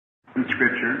in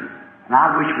Scripture. And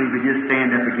I wish we could just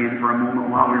stand up again for a moment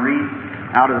while we read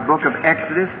out of the book of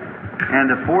Exodus and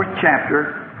the 4th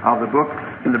chapter of the book.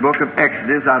 In the book of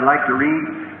Exodus, I'd like to read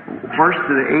first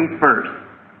to the 8th verse.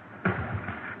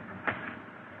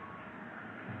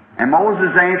 And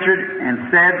Moses answered and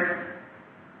said,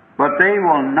 But they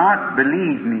will not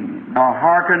believe me, nor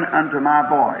hearken unto my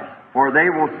voice. For they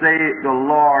will say, The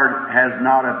Lord has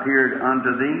not appeared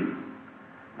unto thee.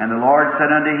 And the Lord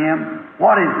said unto him,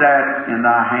 What is that in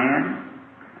thy hand?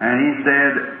 And he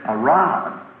said, A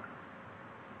rod.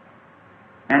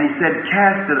 And he said,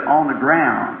 Cast it on the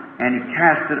ground. And he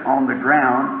cast it on the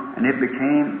ground, and it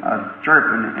became a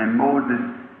serpent, and Moses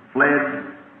fled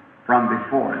from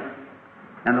before it.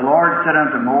 And the Lord said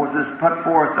unto Moses, Put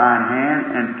forth thine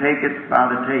hand, and take it by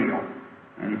the tail.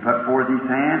 And he put forth his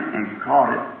hand, and caught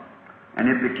it, and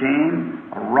it became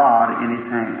a rod in his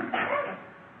hand.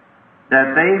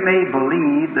 That they may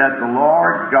believe that the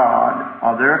Lord God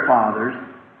of their fathers,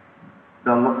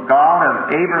 the God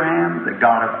of Abraham, the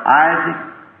God of Isaac,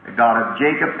 the God of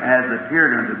Jacob, has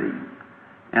appeared unto thee.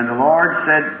 And the Lord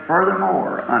said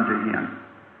furthermore unto him,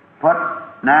 Put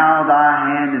now thy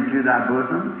hand into thy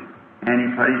bosom. And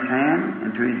he put his hand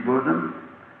into his bosom.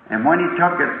 And when he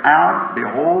took it out,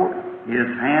 behold, his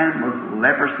hand was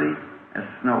leprosy as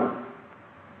snow.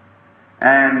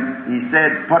 And he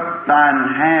said, Put thine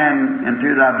hand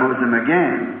into thy bosom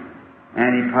again. And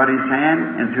he put his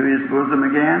hand into his bosom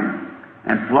again,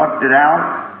 and plucked it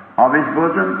out of his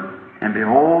bosom, and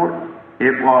behold,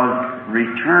 it was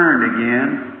returned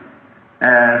again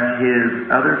as his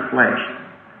other flesh.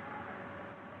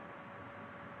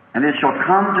 And it shall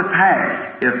come to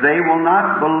pass, if they will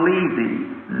not believe thee,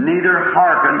 neither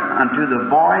hearken unto the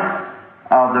voice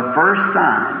of the first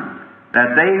sign,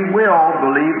 that they will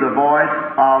believe the voice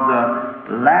of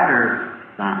the latter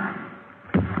sign.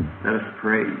 Let us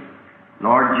pray.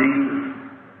 Lord Jesus,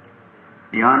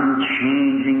 the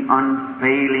unchanging,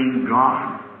 unfailing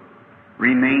God,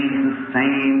 remains the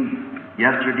same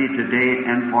yesterday, today,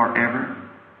 and forever.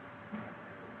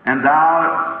 And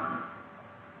Thou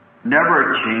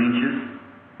never changes,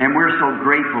 and we're so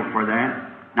grateful for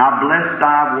that. Now bless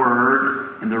Thy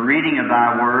Word and the reading of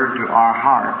Thy Word to our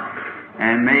hearts.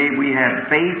 And may we have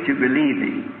faith to believe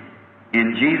Thee.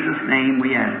 In Jesus' name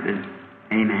we ask this.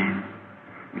 Amen.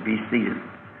 You be seated.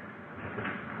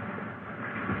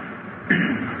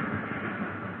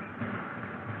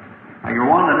 Now, you're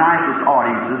one of the nicest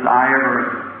audiences I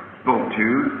ever spoke to.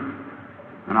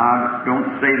 And I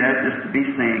don't say that just to be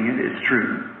saying it. It's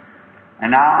true.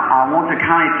 And now I want to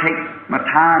kind of take my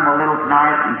time a little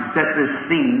tonight and set this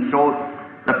scene. So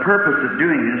the purpose of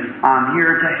doing this, I'm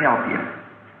here to help you.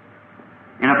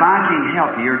 And if I can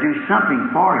help you or do something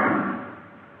for you,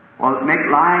 well, make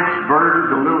life's burdens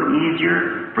a little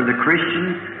easier for the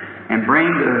Christian and bring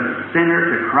the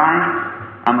sinner to Christ,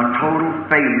 I'm a total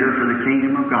failure for the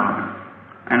kingdom of God.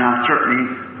 And I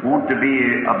certainly want to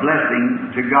be a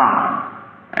blessing to God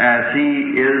as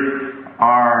He is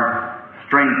our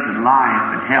strength and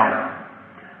life and health.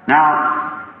 Now,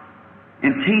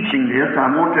 in teaching this,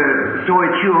 I want to, so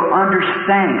that you'll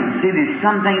understand. See, there's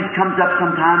some things comes up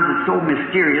sometimes that's so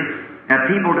mysterious that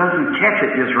people doesn't catch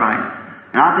it just right.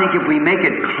 And I think if we make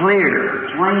it clear,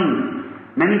 plain,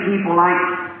 many people like,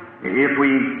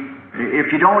 if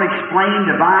you don't explain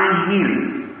divine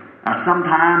healing,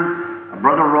 sometimes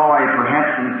Brother Roy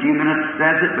perhaps in a few minutes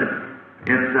says it, but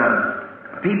it's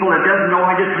people that doesn't know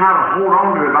just how to hold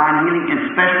on to divine healing,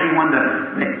 especially when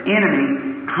the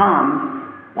enemy comes.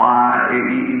 Why,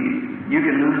 you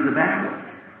can lose the battle.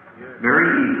 Very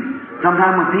easy.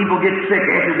 Sometimes when people get sick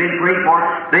after they've been prayed for,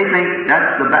 they think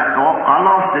that's the battle. Oh, I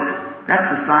lost it. That's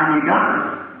the sign you got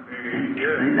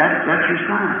it. That's your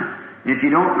sign. If you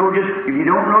don't know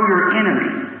your enemy,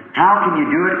 how can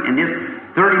you do it in just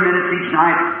 30 minutes each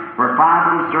night for 5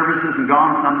 little services and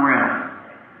gone somewhere else?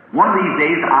 One of these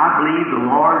days, I believe the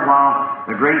Lord, while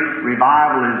the great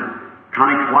revival is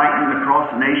kind of quieting across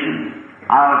the nation,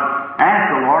 I'll ask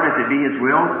the Lord, if it be His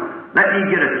will, let me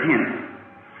get a tent.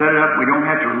 Set it up. We don't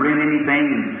have to rent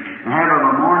anything, and have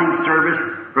a morning service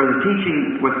for the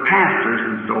teaching with pastors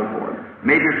and so forth.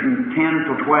 Maybe from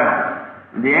 10 to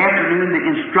 12. In the afternoon, the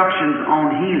instructions on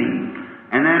healing.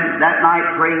 And then that night,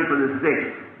 praying for the sick.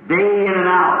 Day in and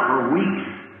out for weeks.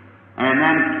 And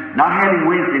then not having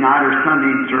Wednesday night or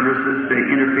Sunday services to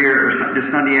interfere, or just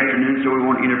Sunday afternoon, so we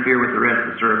won't interfere with the rest of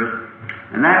the service.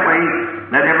 And that way,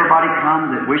 let everybody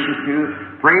come that wishes to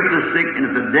pray for the sick. And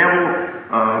if the devil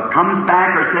comes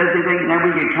back or says anything, then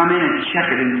we can come in and check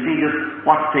it and see just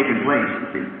what's taking place. You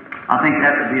see, I think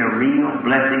that would be a real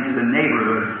blessing to the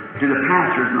neighborhood, to the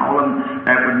pastors and all of them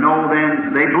that would know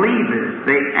then they believe this.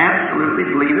 They absolutely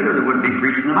believe it, or they wouldn't be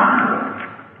preaching the Bible.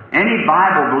 Any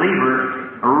Bible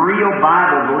believer, a real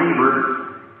Bible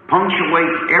believer,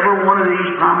 punctuates every one of these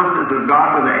promises of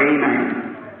God with an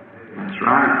amen. That's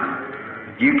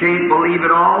right. You can't believe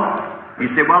it all. You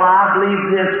say, well, I believe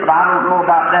this, but I don't know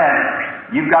about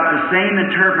that. You've got the same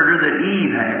interpreter that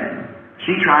Eve had.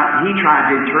 He tried to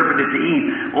interpret it to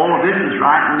Eve. Oh, this is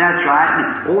right, and that's right,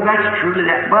 and oh, that's truly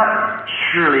that. But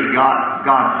surely God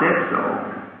said so.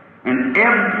 And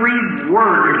every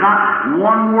word, there's not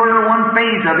one word or one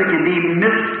phase of it can be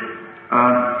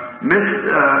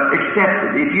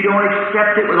accepted. If you don't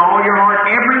accept it with all your heart,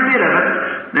 every bit of it,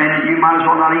 then you might as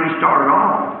well not even start at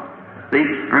all. See,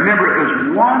 remember, it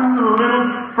was one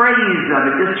little phrase of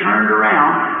it just turned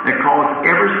around that caused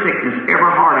every sickness,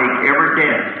 every heartache, every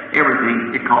death,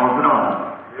 everything. It caused it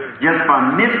all. Just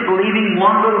by misbelieving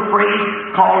one little phrase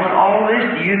caused all this.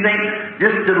 Do you think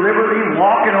just deliberately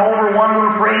walking over one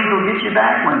little phrase will get you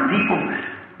back when people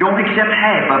don't accept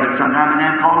half of it sometimes and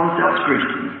then call themselves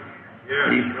Christians?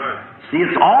 See,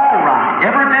 it's all right,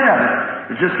 every bit of it.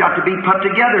 It's just got to be put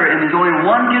together, and there's only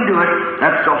one can do it.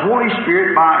 That's the Holy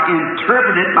Spirit, by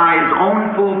interpreting it by His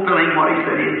own fulfilling what He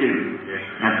said He'd do.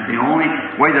 That's the only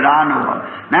way that I know of.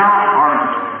 Now,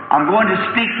 I'm going to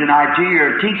speak tonight to you,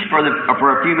 or teach for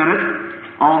a few minutes,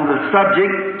 on the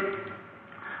subject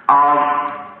of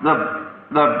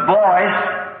the voice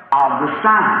of the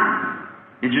sign.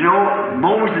 Did you know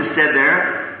Moses said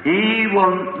there, they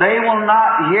will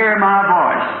not hear my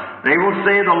voice. They will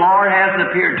say, the Lord hasn't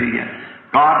appeared to you.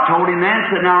 God told him then,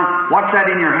 said, now, what's that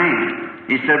in your hand?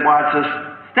 He said, well, it's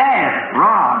a staff,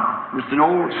 rod. It's an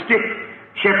old stick,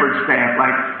 shepherd's staff,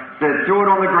 like, said, throw it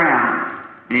on the ground.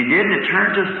 And he did, and it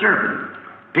turned to a serpent.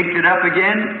 Picked it up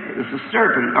again, it was a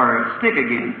serpent, or a stick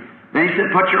again. Then he said,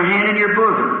 put your hand in your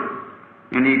bosom.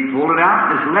 And he pulled it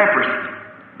out, it's leprosy.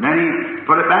 Then he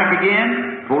put it back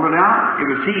again, pulled it out, it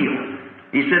was healed.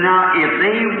 He said, now, if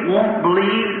they won't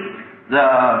believe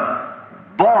the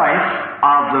voice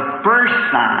of the first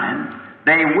sign,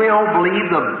 they will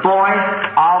believe the voice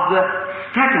of the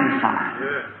second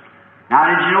sign.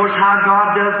 Now, did you notice how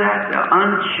God does that? The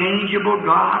unchangeable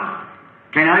God.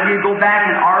 Can any of you go back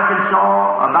in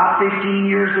Arkansas about 15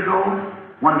 years ago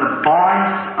when the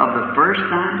voice of the first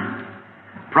sign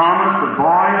promised the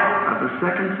voice of the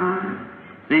second sign?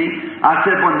 See, I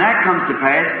said when that comes to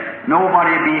pass,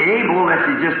 nobody will be able, unless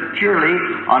he's just purely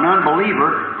an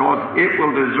unbeliever, because it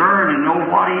will discern and know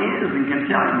what he is and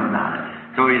can tell him about it.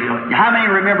 So how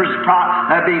many remembers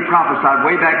that being prophesied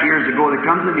way back years ago that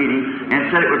comes to the meeting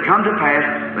and said it would come to pass?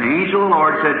 The angel of the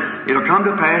Lord said, it'll come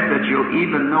to pass that you'll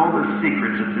even know the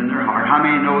secrets that's in their heart. How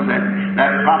many knows that?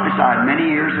 That prophesied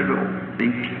many years ago,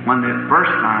 see, when the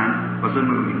first sign was a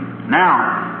moving.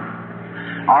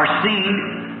 Now, our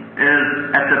scene is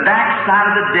at the backside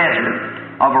of the desert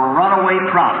of a runaway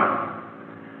prophet.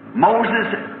 Moses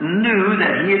knew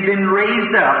that he had been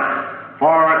raised up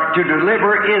to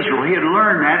deliver Israel. He had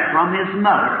learned that from his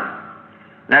mother,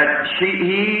 that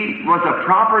he was a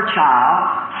proper child,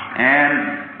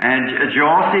 and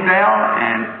Jochebed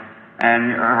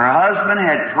and her husband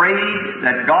had prayed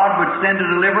that God would send to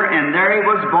deliver, and there he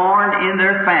was born in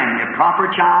their family, a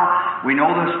proper child. We know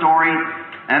the story.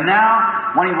 And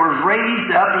now, when he was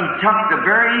raised up, he took the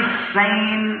very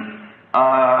same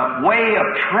way of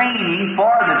training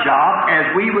for the job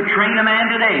as we would train a man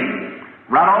today.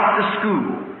 Right off to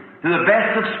school, to the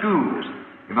best of schools.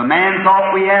 If a man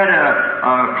thought we had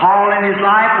a call in his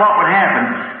life, what would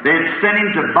happen? They'd send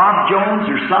him to Bob Jones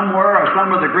or somewhere, or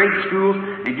some of the great schools,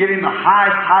 and give him the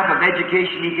highest type of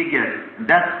education he could get.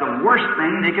 That's the worst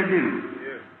thing they could do.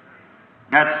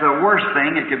 That's the worst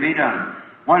thing that could be done.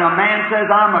 When a man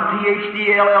says, I'm a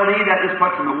PhD, LLD, that just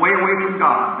puts him way away from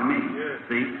God to me.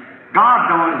 See? God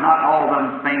knows not all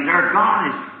those things there. God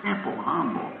is simple,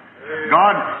 humble.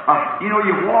 God, you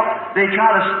walk, they try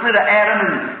to split an atom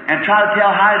and try to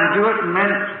tell how to do it, and then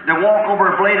they walk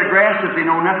over a blade of grass that they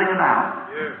know nothing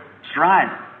about. That's right.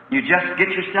 You just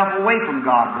get yourself away from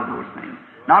God for those things.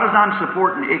 Not as I'm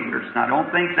supporting ignorance, now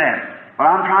don't think that. But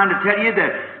I'm trying to tell you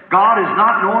that God is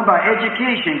not known by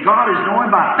education. God is known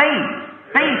by faith.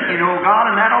 Faith, God,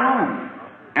 and that alone.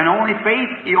 And only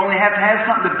faith, you only have to have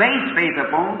something to base faith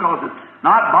upon, because it's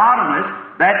not bottomless.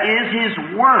 That is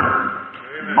His Word.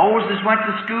 Moses went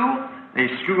to school. They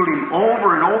schooled him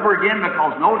over and over again,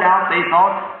 because no doubt they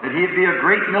thought that he'd be a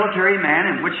great military man,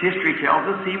 and which history tells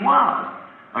us he was.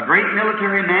 A great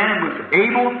military man, and was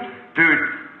able to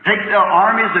take the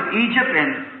armies of Egypt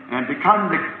and become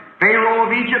the Pharaoh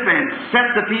of Egypt and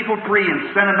set the people free and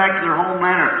sent them back to their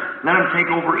homeland or let them take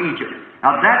over Egypt.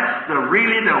 Now that's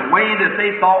really the way that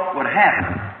they thought would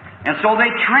happen. And so they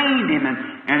trained him,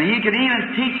 and he could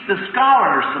even teach the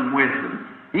scholars some wisdom.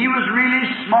 He was really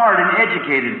smart and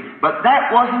educated, but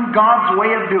that wasn't God's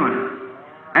way of doing it.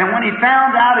 And when he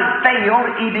found out it failed,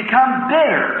 he became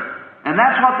bitter. And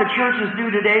that's what the churches do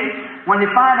today. When they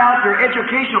find out their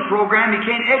educational program, you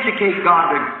can't educate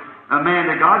a man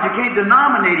to God. You can't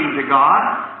denominate him to God.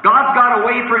 God's got a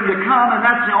way for him to come, and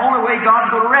that's the only way God's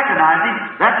going to recognize him.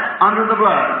 That's under the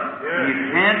blood.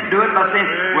 You can't do it by saying,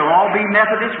 we'll all be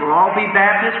Methodists, we'll all be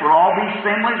Baptists, we'll all be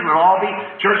Assemblies, we'll all be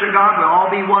Church of God, we'll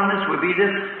all be Oneness, we'll be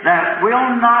this. That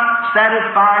will not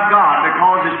satisfy God,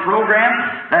 because His program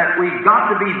that we've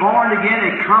got to be born again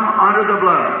and come under the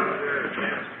blood.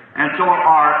 And so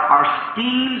our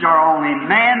schemes are only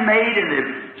man-made, and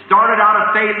they've started out a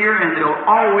failure, and they'll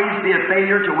always be a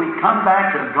failure till we come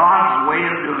back to God's way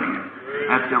of doing it.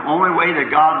 That's the only way that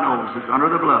God knows. It's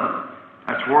under the blood.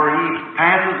 That's where He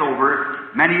passes over.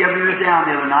 Many of you were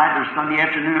down the other night, or Sunday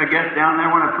afternoon, I guess, down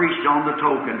there when I preached on the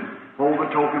token. Hold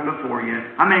the token before you.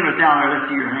 How many was down there?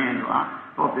 Let's see your hand. Well, I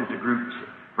thought there's a group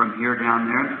from here down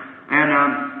there.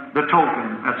 And the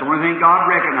token, that's the only thing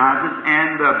God recognizes,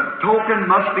 and the token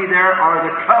must be there, or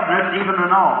the covenant, even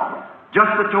and all. Just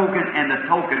the token, and the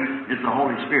token is the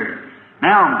Holy Spirit.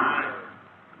 Now,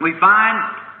 we find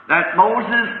that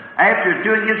Moses, after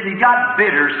doing this, he got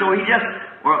bitter, so he just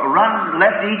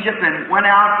left Egypt and went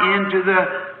out into the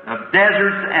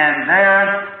deserts, and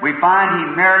there we find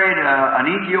he married an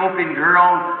Ethiopian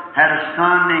girl, had a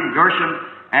son named Gershom,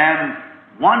 and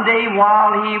one day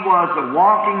while he was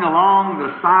walking along the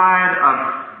side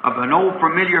of an old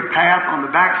familiar path on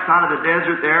the back side of the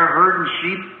desert there, herding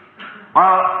sheep,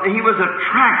 he was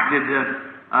attracted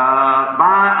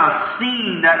by a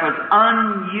scene that was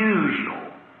unusual.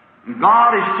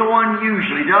 God is so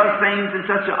unusual. He does things in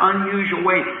such an unusual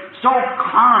way, so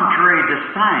contrary to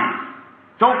science,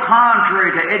 so contrary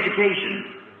to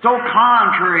education, so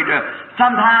contrary to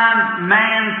sometimes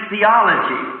man's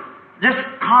theology. Just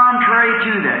contrary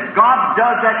to that. God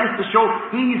does that just to show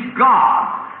He's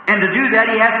God. And to do that,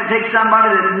 He has to take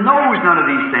somebody that knows none of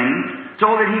these things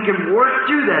so that He can work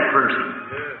through that person.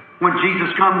 When Jesus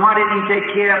come, why didn't He take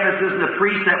Caiaphas, the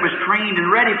priest that was trained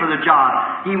and ready for the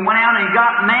job? He went out and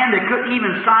got men that couldn't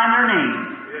even sign their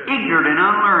name. Ignorant and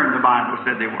unlearned, the Bible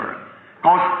said they were.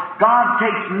 Because God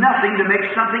takes nothing to make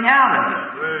something out of it.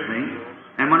 See?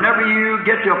 And whenever you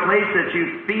get to a place that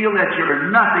you feel that you're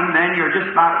nothing, then you're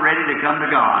just about ready to come to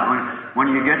God.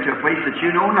 When you get to a place that you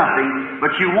know nothing,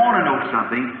 but you want to know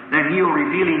something, then He'll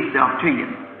reveal Himself to you.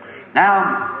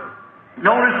 Now,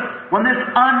 notice, when this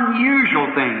unusual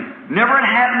thing never had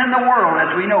happened in the world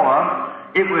as we know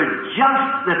of, it was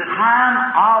just the time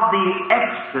of the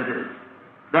Exodus.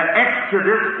 The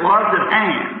Exodus was at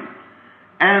hand.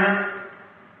 And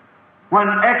when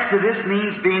Exodus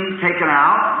means being taken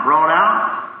out, brought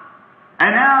out,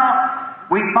 and now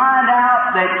we find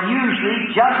out that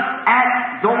usually just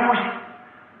at those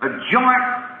joint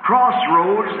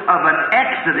crossroads of an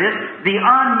Exodus, the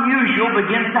unusual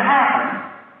begins to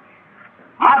happen.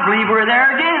 I believe we're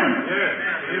there again.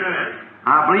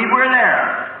 I believe we're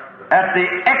there at the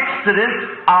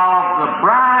Exodus of the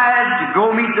bride to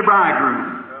go meet the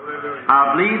bridegroom.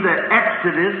 I believe the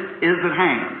Exodus is at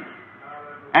hand.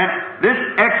 And this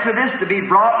Exodus to be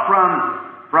brought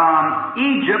from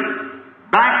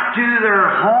Egypt back to their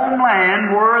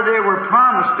homeland where they were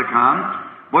promised to come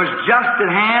was just at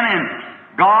hand, and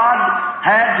God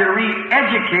had to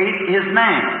re-educate His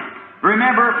man.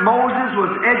 Remember, Moses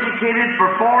was educated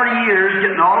for 40 years,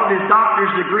 getting all of his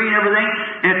doctor's degree and everything,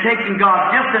 and it taken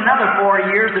God just another 40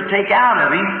 years to take out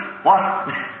of him what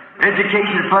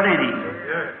education put in him.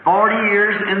 40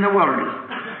 years in the wilderness.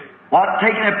 What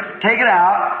take it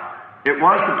out, it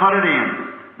was to put it in.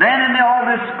 Then in all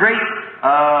this great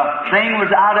thing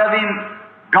was out of him,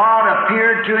 God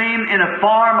appeared to him in a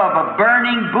form of a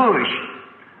burning bush.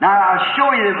 Now I'll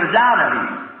show you that it was out of him.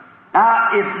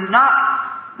 Now if not,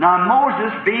 now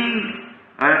Moses being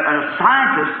a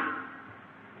scientist,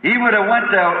 he would have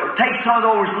went to take some of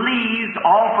those leaves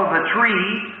off of a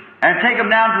tree and take them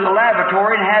down to the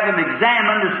laboratory and have them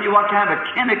examined to see what kind of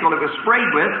chemical it was sprayed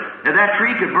with, that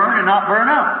tree could burn and not burn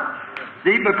up.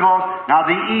 See, because now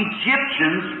the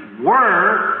Egyptians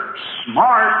were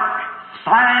smart,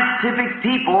 scientific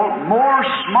people, more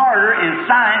smarter in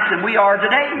science than we are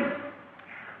today.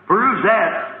 Proves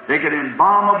that. They could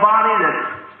embalm a body that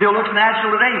still looks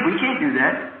natural today. We can't do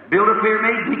that. Build a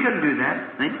pyramid, we couldn't do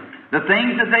that. See? The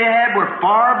things that they had were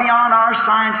far beyond our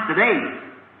science today.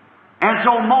 And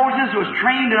so Moses was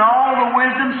trained in all the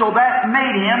wisdom, so that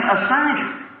made him a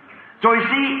scientist. So you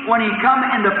see, when he come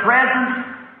in the presence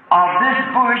of this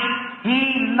bush,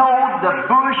 he knowed the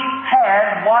bush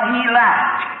had what he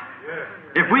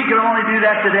lacked. If we could only do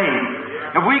that today,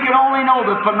 if we could only know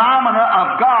the phenomena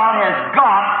of God has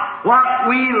got what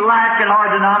we lack in our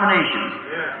denominations.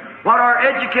 What our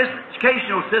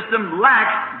educational system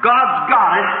lacks, God's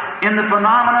got it in the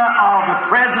phenomena of the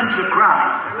presence of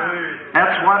Christ.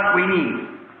 That's what we need.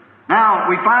 Now,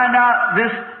 we find out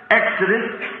this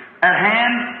Exodus at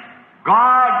hand.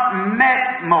 God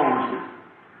met Moses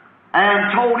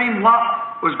and told him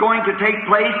what was going to take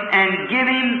place and give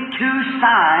him 2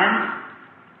 signs,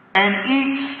 and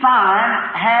each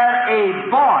sign had a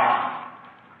voice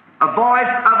of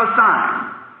a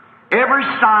sign. Every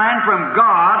sign from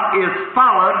God is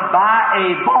followed by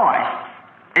a voice.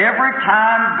 Every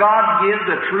time God gives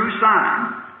a true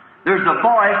sign, there's a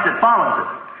voice that follows it.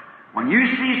 When you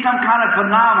see some kind of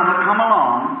phenomena come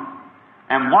along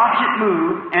and watch it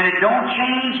move, and it don't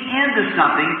change into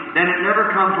something, then it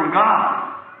never comes from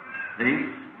God. See?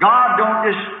 God don't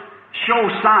just show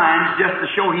signs just to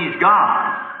show He's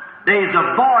God. There's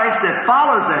a voice that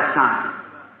follows that sign.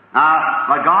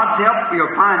 By God's help,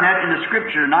 you'll find that in the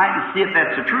Scripture tonight and see if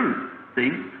that's the truth.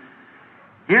 See?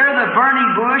 Here the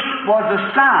burning bush was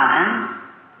a sign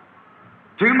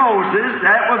to Moses.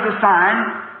 That was a sign,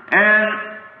 and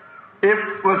it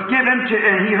was given to,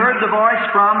 and he heard the voice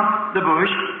from the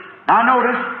bush. Now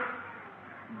notice,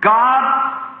 God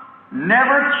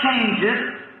never changes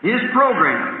His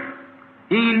program.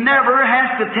 He never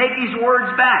has to take His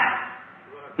words back.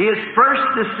 His first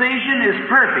decision is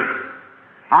perfect.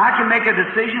 I can make a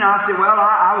decision, I'll say, well,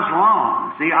 I was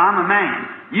wrong. See, I'm a man.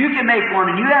 You can make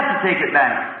one and you have to take it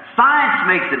back. Science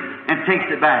makes it and takes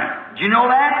it back. Do you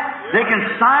know that? They can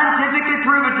scientifically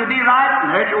prove it to be right,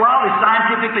 and after a while they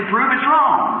scientifically prove it's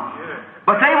wrong.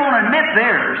 But they won't admit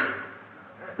theirs.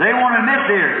 They won't admit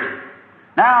theirs.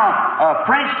 Now, a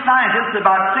French scientist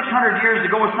about 600 years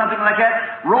ago or something like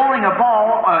that, rolling a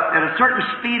ball at a certain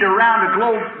speed around a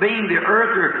globe, being the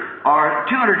Earth, or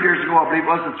 200 years ago, I believe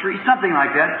it was, something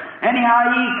like that.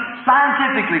 Anyhow, he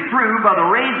scientifically proved by the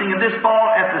raising of this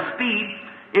ball at the speed,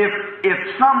 if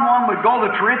someone would go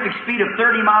the terrific speed of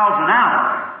 30 miles an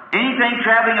hour, anything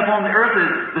traveling upon the Earth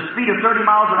at the speed of 30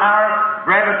 miles an hour,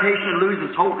 gravitation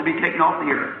loses hope to be taken off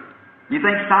the Earth. You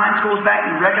think science goes back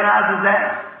and recognizes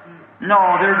that? No,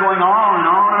 they're going on and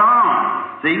on and on.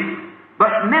 See?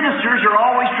 But ministers are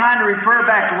always trying to refer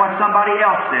back to what somebody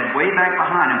else said, way back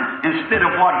behind them, instead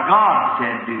of what God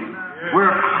said do.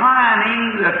 We're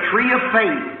climbing the tree of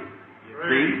faith.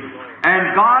 See?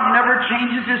 And God never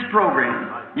changes His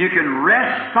program. You can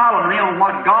rest solemnly on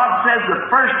what God says the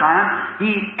first time.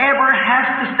 He ever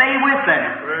has to stay with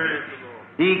that.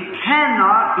 He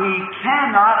cannot,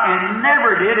 and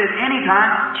never did at any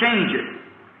time change it.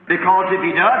 Because if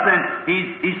He does, then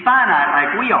He's finite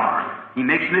like we are. He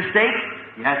makes mistakes.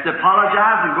 He has to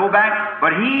apologize and go back.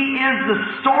 But He is the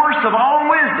source of all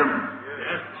wisdom,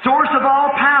 source of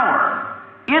all power,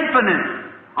 infinite,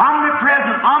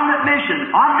 omnipresent,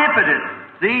 omniscient, omnipotent.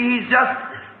 See,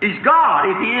 He's God.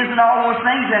 If He isn't all those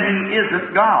things, then He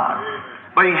isn't God.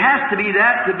 But He has to be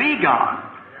that to be God.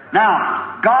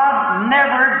 Now, God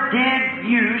never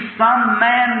did use some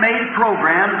man-made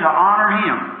program to honor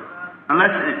Him.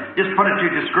 Unless just put it to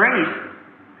disgrace.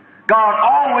 God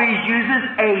always uses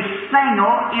a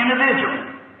single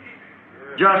individual.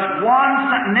 Just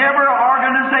one, never an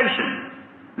organization,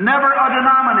 never a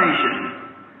denomination.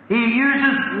 He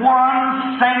uses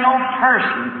one single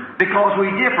person because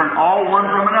we're different, all one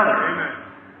from another.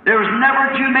 There was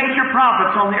never 2 major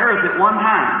prophets on the earth at one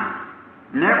time.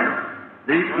 Never.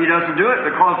 He doesn't do it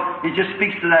because He just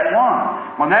speaks to that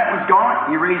one. When that was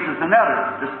gone, He raises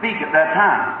another to speak at that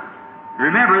time.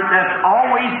 Remember, that's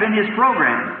always been His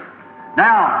program.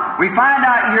 Now, we find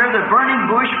out here the burning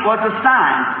bush was a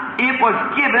sign. It was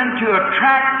given to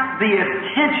attract the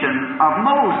attention of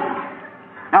Moses.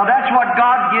 Now, that's what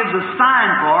God gives a sign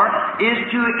for, is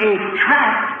to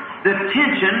attract the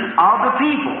attention of the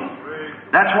people.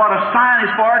 That's what a sign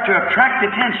is for, to attract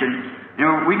attention. You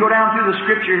know, we go down through the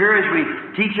Scripture here as we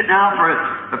teach it now for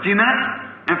a few minutes,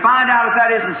 and find out if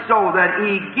that isn't so, that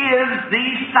He gives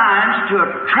these signs to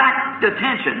attract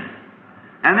attention.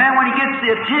 And then when He gets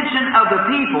the attention of the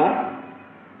people,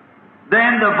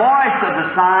 then the voice of the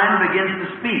sign begins to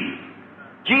speak.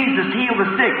 Jesus healed the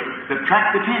sick to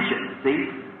attract attention, see?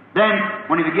 Then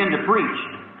when He began to preach,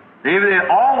 it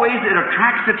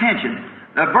attracts attention.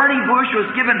 The burning bush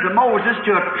was given to Moses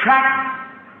to attract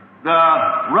the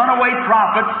runaway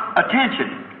prophet's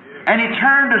attention. And he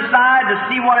turned aside to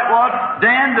see what it was.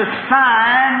 Then the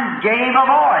sign gave a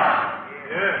voice.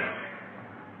 Yes.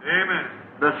 Amen.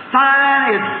 The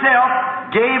sign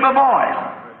itself gave a voice.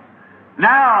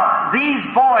 Now, these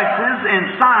voices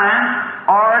and signs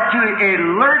are to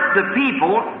alert the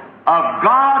people of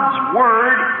God's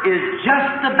Word is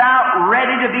just about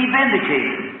ready to be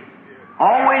vindicated.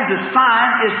 Always the sign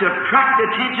is to attract the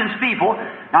attention of people.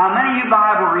 Now, many of you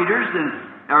Bible readers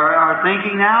are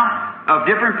thinking now of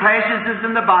different passages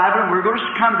in the Bible, and we're going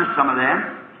to come to some of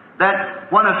them, that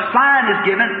when a sign is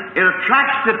given, it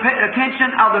attracts the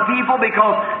attention of the people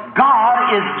because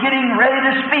God is getting ready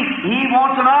to speak. He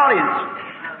wants an audience.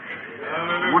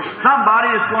 Or somebody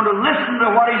is going to listen to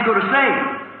what He's going to say.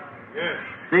 Yes.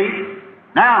 See?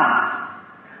 Now,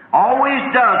 always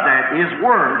does that. His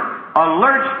Word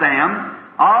alerts them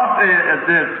of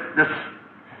the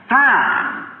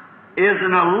sign is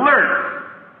an alert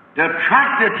to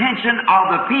attract the attention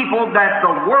of the people that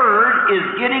the Word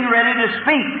is getting ready to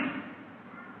speak.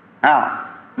 Now,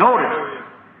 notice,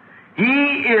 He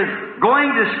is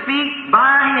going to speak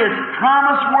by His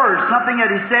promised Word, something that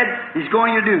He said He's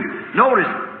going to do. Notice,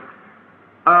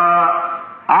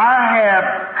 I have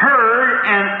heard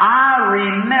and I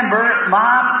remember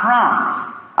my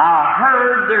promise. I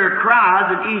heard their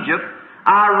cries in Egypt.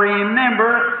 I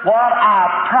remember what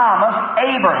I promised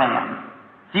Abraham.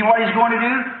 See what He's going to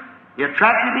do? He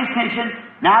attracted his attention.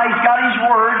 Now He's got His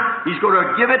Word. He's going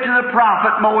to give it to the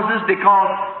prophet Moses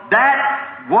because that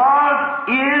was,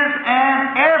 is, and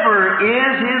ever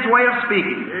is His way of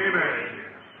speaking. Amen.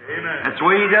 Amen. That's the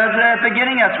way He does it at the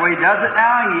beginning. That's the way He does it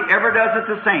now. He ever does it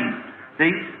the same.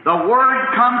 See, the Word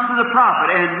comes to the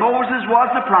prophet, and Moses was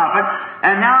the prophet,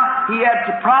 and now he had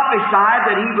to prophesy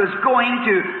that he was going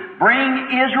to bring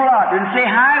Israel out. Didn't say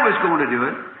how He was going to do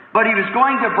it, but He was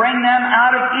going to bring them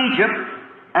out of Egypt.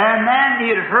 And then He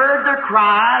had heard their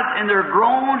cries and their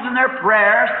groans and their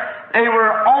prayers. They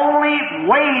were only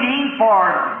waiting for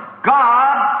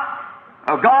God.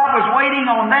 God was waiting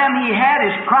on them. He had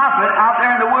His prophet out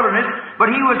there in the wilderness, but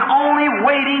He was only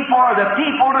waiting for the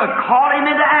people to call Him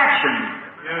into action.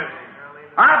 Yes.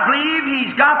 I believe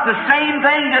He's got the same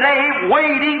thing today,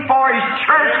 waiting for His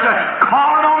church to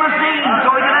call it on the scene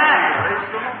so He can act.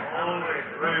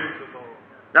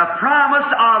 The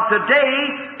promise of today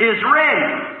is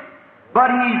ready, but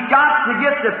He's got to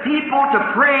get the people to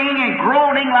praying and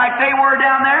groaning like they were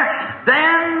down there.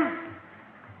 Then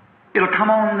it'll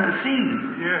come on the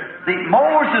scene. Yes.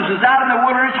 Moses was out in the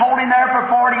wilderness holding there for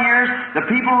 40 years. The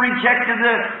people rejected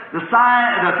the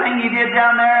sign, the thing he did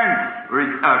down there,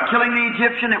 and killing the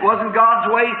Egyptian. It wasn't God's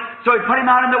way. So He put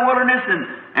him out in the wilderness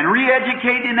and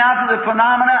re-educated him out to the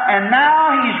phenomena. And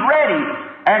now he's ready.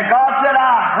 And God said,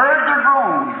 I heard their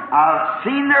groans. I've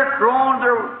seen their groans,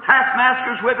 their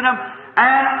taskmasters whipping them.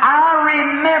 And I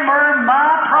remember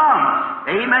my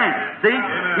promise. Amen. See?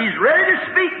 Amen. He's ready to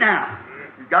speak now.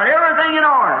 He's got everything in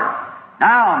order.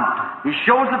 Now, He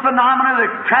shows the phenomena that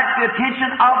attract the attention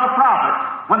of the prophet.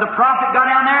 When the prophet got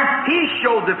down there, he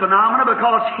showed the phenomena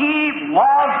because he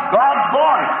was God's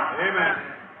voice. Amen.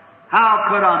 How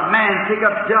could a man pick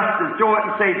up dust and throw it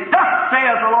and say, "Thus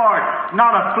saith the Lord"?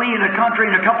 Not a flea in the country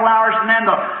in a couple hours, and then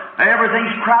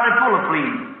everything's crowded full of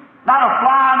fleas. Not a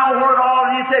fly nowhere at all,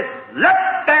 and He said,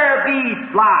 "Let there be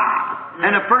flies."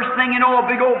 And the first thing you know, a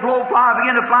big old blowfly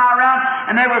began to fly around,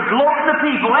 and they were gloating the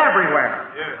people everywhere.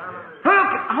 Yes.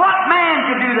 What man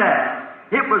could do that?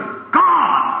 It was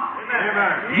God.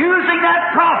 Amen. Using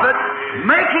that prophet,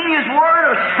 making His Word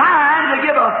a sign to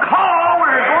give a call when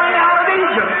they're going out of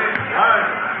Egypt.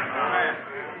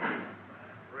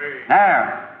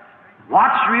 Now,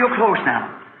 watch real close now.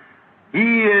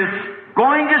 He is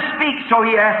going to speak, so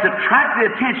he has to attract the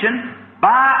attention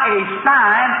by a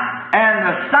sign, and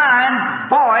the sign's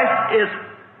voice is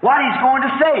what he's going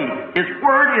to say. His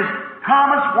word, His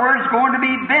promised word is going to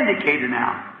be vindicated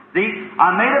now. See,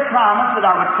 I made a promise that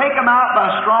I would take them out by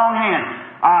a strong hand.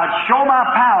 I'd show my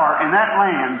power in that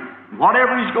land,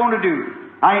 whatever He's going to do.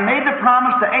 I made the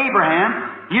promise to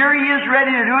Abraham. Here he is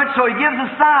ready to do it, so he gives a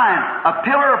sign, a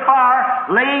pillar of fire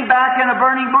laying back in a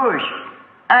burning bush.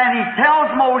 And he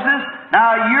tells Moses,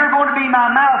 "Now you're going to be my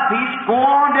mouthpiece. Go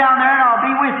on down there and I'll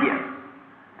be with you."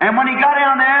 And when he got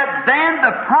down there, then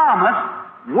the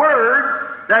promised word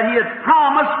that he had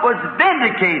promised was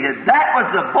vindicated. That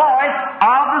was the voice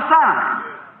of the sign.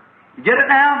 You get it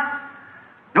now?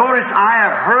 Notice, I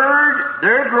have heard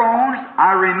their groans.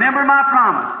 I remember my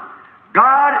promise.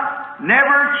 God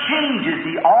never changes.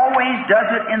 He always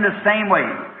does it in the same way.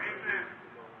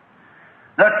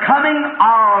 The coming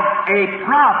of a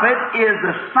prophet is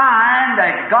the sign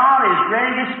that God is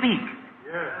ready to speak.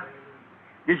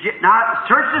 Yes. Now,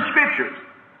 search the Scriptures.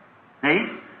 See?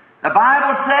 The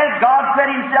Bible says God said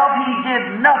Himself He did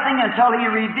nothing until He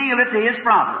revealed it to His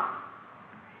prophets.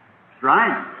 That's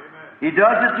right. He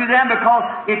does it to them because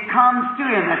it comes to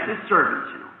Him. That's His servants,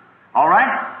 you know. All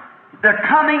right? The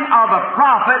coming of a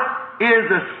prophet is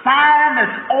a sign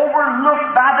that's overlooked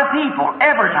by the people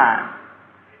every time.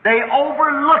 They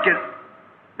overlook it.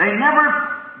 They never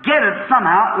get it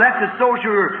somehow, unless it's those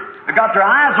who have got their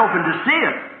eyes open to see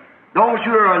it. Those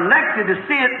who are elected to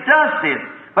see it does see it.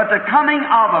 But the coming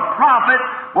of a prophet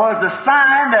was a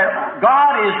sign that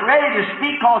God is ready to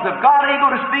speak, because if God ain't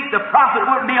going to speak, the prophet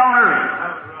wouldn't be on earth.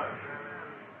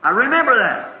 I remember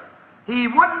that. He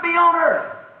wouldn't be on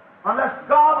earth unless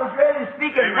God was ready to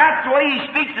speak, and that's the way He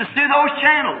speaks us through those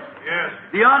channels. Yes.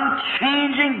 The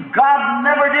unchanging God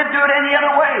never did do it any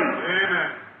other way. Amen.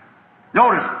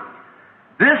 Notice,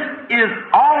 this is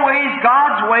always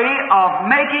God's way of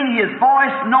making His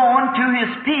voice known to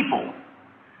His people.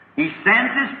 He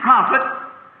sends His prophet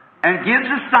and gives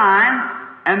a sign,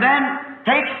 and then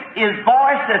takes His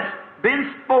voice that's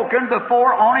been spoken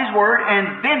before on His Word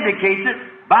and vindicates it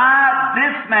by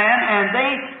this man, and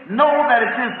they know that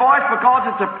it's His voice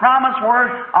because it's a promised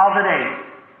word of the day.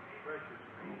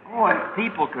 Boy, if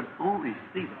people could only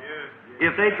see that.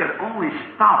 If they could only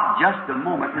stop just a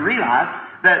moment and realize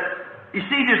that, you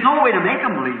see, there's no way to make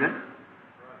them believe it.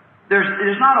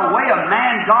 There's not a way a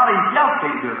man, God Himself,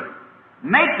 can do it.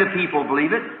 Make the people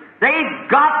believe it. They've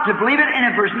got to believe it,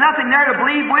 and if there's nothing there to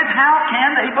believe with, how can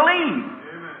they believe?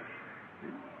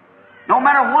 No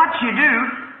matter what you do,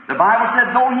 the Bible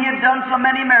said, though He had done so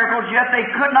many miracles, yet they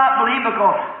could not believe,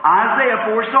 because Isaiah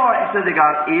foresaw it. He said they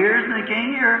got ears and they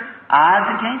can't hear, eyes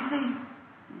and can't see.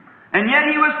 And yet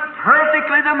He was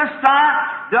perfectly the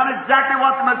Messiah, done exactly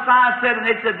what the Messiah said, and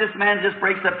they said, this man just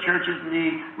breaks up churches and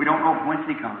we don't know whence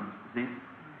he comes. See?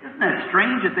 Isn't that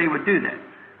strange that they would do that?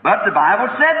 But the Bible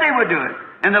said they would do it.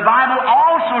 And the Bible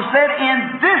also said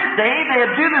in this day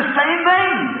they'd do the same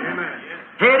thing. Amen.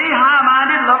 Heady,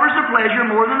 high-minded, lovers of pleasure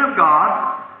more than of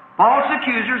God, false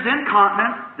accusers,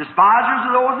 incontinent, despisers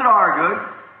of those that are good,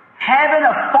 having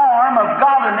a form of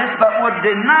godliness, but would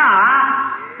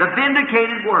deny the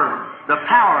vindicated word, the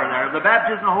power there, the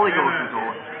baptism of the Holy Ghost and so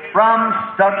on. From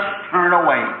such turn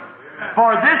away.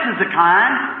 For this is the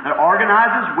kind that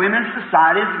organizes women's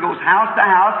societies and goes house to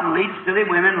house and leads silly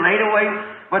women laid away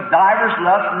with divers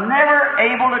lusts, never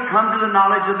able to come to the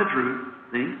knowledge of the truth.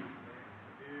 See?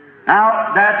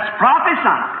 Now, that's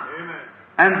prophesied.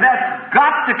 And that's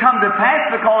got to come to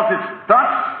pass, because it's thus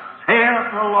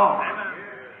saith the Lord.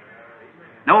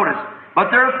 Notice, but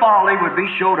their folly would be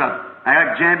showed up,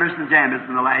 like Jambres and Jambres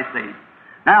in the last days.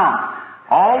 Now,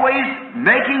 always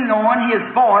making known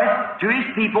His voice to His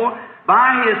people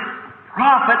by His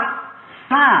prophet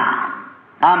sign.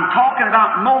 I'm talking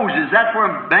about Moses. That's where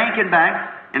I'm banking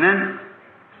back, and then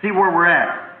see where we're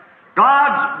at.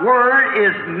 God's Word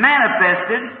is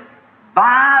manifested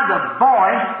by the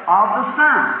voice of the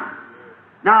sign.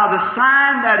 Now, the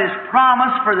sign that is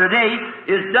promised for the day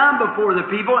is done before the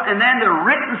people, and then the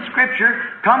written Scripture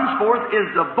comes forth is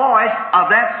the voice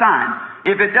of that sign.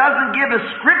 If it doesn't give a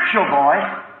scriptural voice,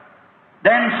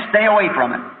 then stay away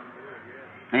from it.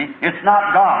 See? It's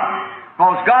not God.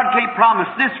 Because God can't promise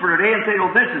this for a day and say,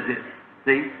 oh, this is it.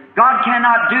 See? God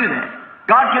cannot do that.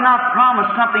 God cannot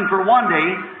promise something for one day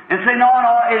and say, no,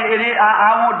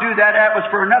 I won't do that. That was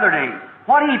for another day.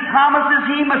 What He promises,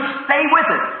 He must stay with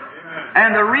it. Amen.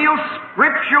 And the real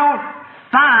scriptural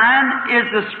sign is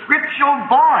the scriptural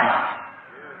voice.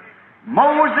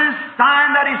 Moses' sign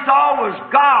that he saw was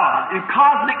God in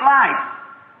cosmic light.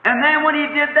 And then when he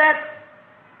did that,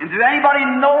 and does anybody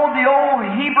know the old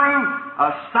Hebrew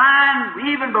sign,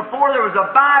 even before there was a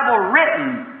Bible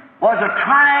written, was a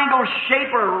triangle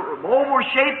shape or oval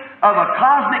shape of a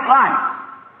cosmic light?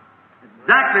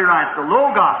 Exactly right, the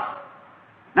Logos.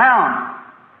 Now,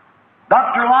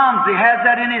 Dr. Lomsey has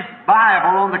that in his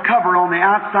Bible on the cover on the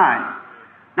outside.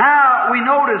 Now, we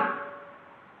notice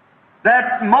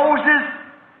that Moses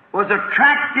was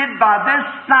attracted by this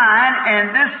sign,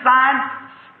 and this sign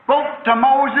spoke to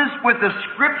Moses with a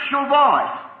scriptural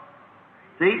voice.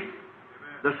 See?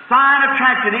 The sign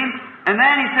attracted him, and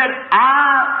then he said,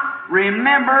 I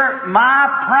remember my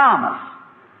promise,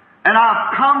 and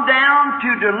I've come down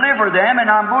to deliver them, and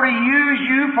I'm going to use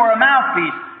you for a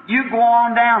mouthpiece. You go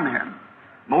on down there.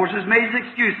 Moses made his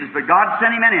excuses, but God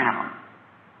sent him anyhow.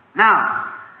 Now,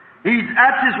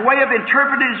 that's his way of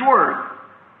interpreting His Word.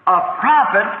 A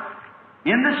prophet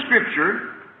in the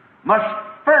Scripture must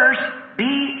first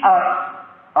be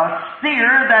a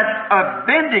seer that's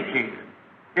vindicated.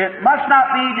 It must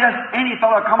not be just any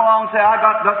fellow come along and say, I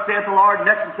got thus saith the Lord,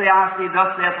 next one say, I see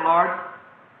thus saith the Lord.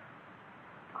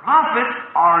 Prophets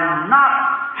are not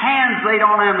hands laid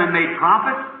on them and made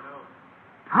prophets.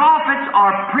 Prophets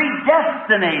are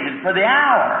predestinated for the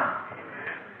hour.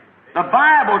 The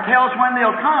Bible tells when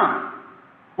they'll come,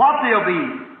 what they'll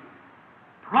be.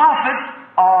 Prophets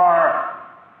are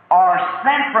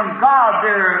sent from God.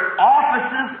 They're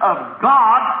offices of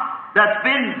God that's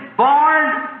been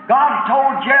born. God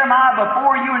told Jeremiah,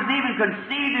 before you was even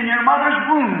conceived in your mother's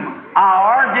womb,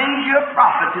 I ordained you a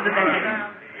prophet to the nation.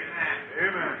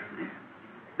 Amen.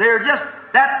 They're just,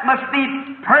 that must be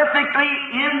perfectly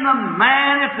in the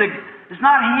man. It's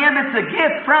not him, it's a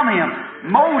gift from him.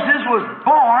 Moses was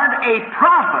born a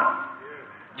prophet.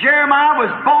 Jeremiah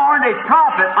was born a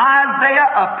prophet. Isaiah,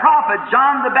 a prophet.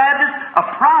 John the Baptist, a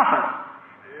prophet.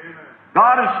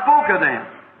 God has spoke of them.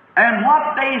 And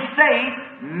what they say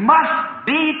must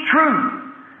be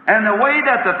true. And the way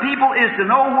that the people is to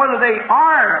know whether they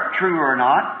are true or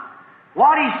not,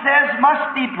 what he says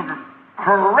must be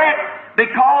correct,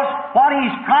 because what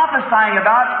he's prophesying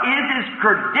about is his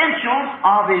credentials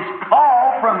of his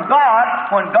call from God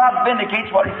when God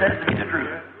vindicates what he says to be the truth.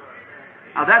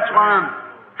 Now that's why I'm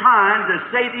trying to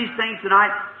say these things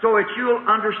tonight so that you'll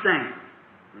understand.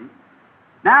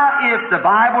 Now, if the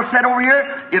Bible said over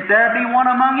here, if there be one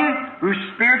among you who's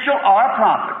spiritual or a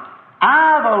prophet,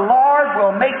 I, the Lord,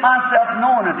 will make myself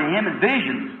known unto him in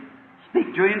visions,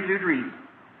 speak to him through dreams.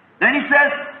 Then he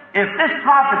says, if this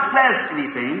prophet says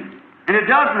anything, and it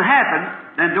doesn't happen,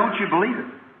 then don't you believe it.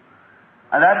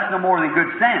 Now, that's no more than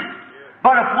good sense.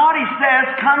 But if what he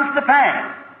says comes to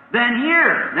pass, then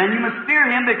you must fear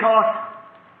him because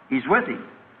he's with him.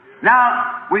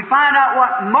 Now, we find out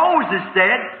what Moses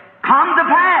said come to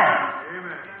pass.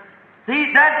 Amen.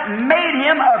 See, that made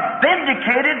him a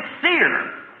vindicated seer.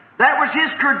 That was his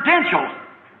credentials.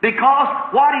 Because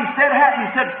what he said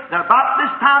happened. He said, about this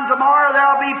time tomorrow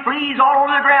there'll be fleas all over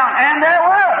the ground. And there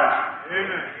was.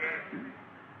 Amen.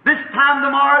 This time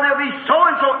tomorrow there'll be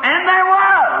so-and-so. And there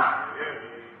was.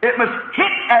 It was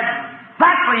hit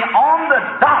exactly on the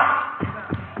dot.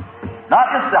 Not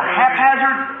just a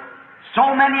haphazard,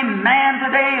 so many man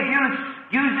today, if you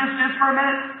excuse this just for a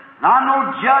minute, and I'm no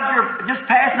judge or just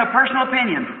passing a personal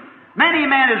opinion. Many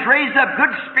men has raised up good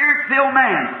spirit-filled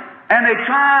man, and they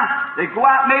go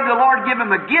out, maybe the Lord give them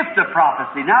a gift of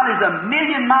prophecy. Now there's a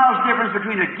million miles difference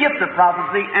between a gift of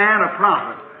prophecy and a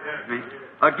prophet.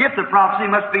 A gift of prophecy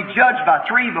must be judged by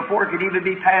 3 before it could even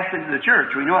be passed into the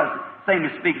church. We know it's the same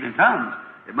as speaking in tongues.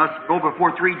 It must go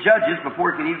before 3 judges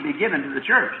before it can even be given to the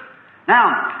church.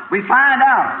 Now, we find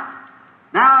out.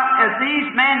 Now, as these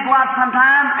men go out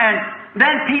sometime, and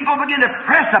then people begin to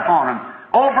press upon him.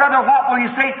 Oh, brother, what will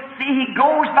you say? See, he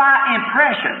goes by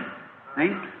impression.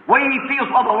 See? Way he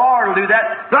feels, well, the Lord will do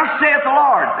that. Thus saith the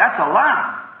Lord. That's a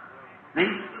lie.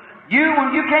 See?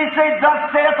 You can't say,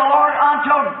 thus saith the Lord,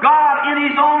 until God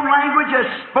in his own language has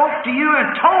spoke to you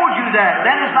and told you that.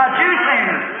 Then it's not you saying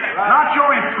it. Not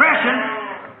your impression.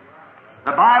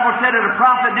 The Bible said that a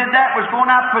prophet did that was going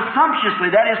out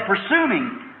presumptuously. That is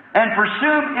presuming. And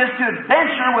presume is to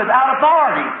venture without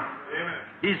authority. Amen.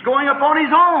 He's going upon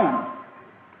his own.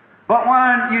 But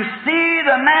when you see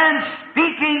the man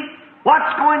speaking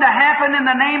what's going to happen in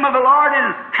the name of the Lord,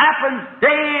 and it happens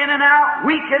day in and out,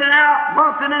 week in and out,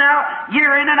 month in and out,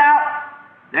 year in and out,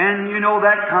 then you know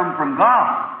that come from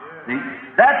God. See?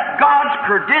 That's God's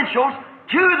credentials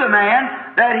to the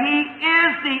man, that he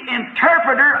is the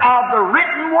interpreter of the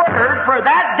written word for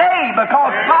that day,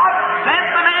 because God sent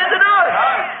the man to do it.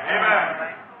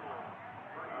 Amen.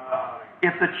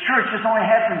 If the church just only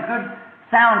had some good,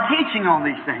 sound teaching on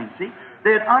these things, see,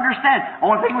 they'd understand.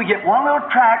 Only thing, we get one little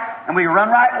tract and we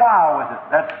run right wild with it.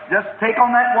 That's just take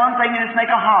on that one thing and just make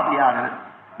a hobby out of it.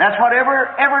 That's what every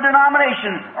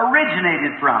denomination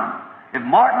originated from. If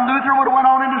Martin Luther would have went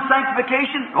on into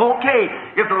sanctification, okay.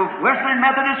 If the Wesleyan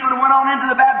Methodists would have went on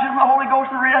into the baptism of the Holy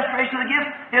Ghost and the restoration of the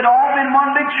gifts, it'd all been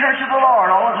one big church of the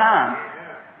Lord all the time.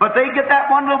 But they get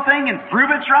that one little thing and prove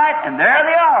it's right, and there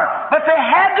they are. But they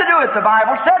had to do it. The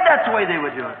Bible said that's the way they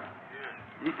would do it.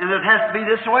 And it has to be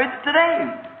this way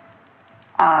today.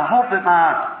 I hope that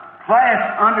my class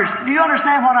understands. Do you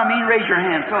understand what I mean? Raise your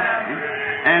hand. So,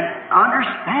 and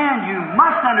understand, you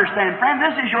must understand, friend,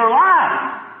 this is your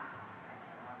life.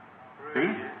 See?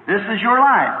 This is your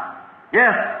life.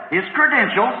 Yes, his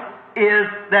credentials is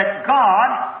that God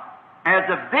has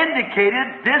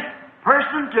vindicated this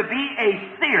person to be a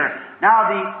seer. Now,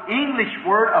 the English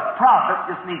word of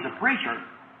prophet just means a preacher.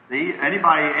 See,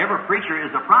 every preacher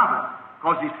is a prophet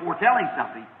because he's foretelling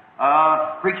something.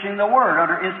 Preaching the word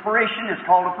under inspiration is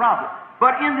called a prophet.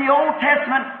 But in the Old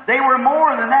Testament, they were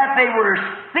more than that. They were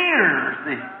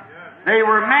seers. They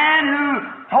were men who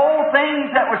told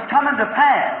things that was coming to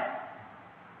pass.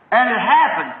 And it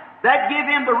happened. That gave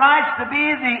him the rights to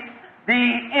be the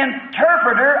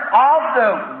interpreter of the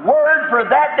Word for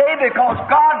that day, because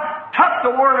God took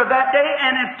the Word of that day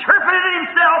and interpreted it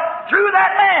Himself through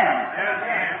that man.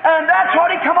 And that's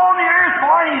what He come on the earth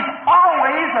for, and He's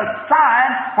always a sign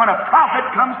when a prophet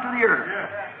comes to the earth.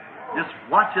 Just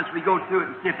watch as we go through it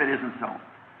and see if it isn't so.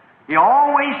 He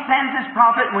always sends His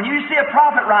prophet. When you see a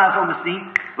prophet rise on the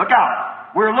scene, look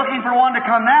out. We're looking for one to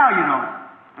come now, you know.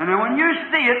 And then when you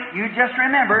see it, you just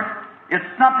remember it's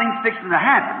something fixing to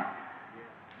happen.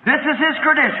 This is His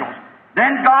credentials.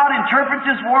 Then God interprets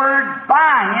His Word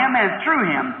by Him and through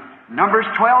Him. Numbers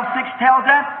 12:6 tells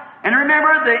that. And remember,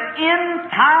 the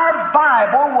entire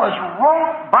Bible was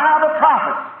wrote by the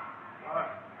prophets.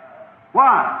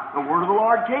 Why? The Word of the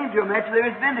Lord came to them after they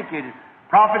was vindicated.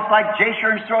 Prophets like Jasher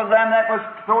and so them that was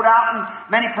thrown out, and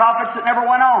many prophets that never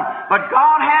went on. But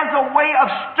God has a way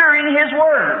of stirring His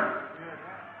Word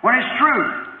when it's true.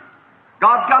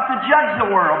 God's got to judge the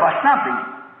world by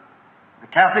something. The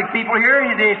Catholic people here,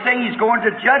 they say He's going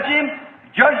to judge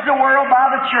the world by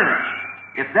the church.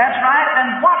 If that's right,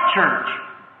 then what church?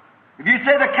 If you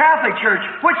say the Catholic Church,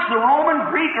 which the Roman,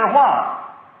 Greek, or what?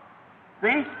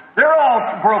 See? They're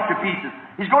all broke to pieces.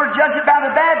 He's going to judge it by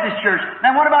the Baptist Church.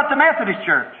 Then what about the Methodist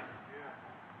Church?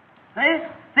 See?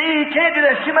 See, He can't do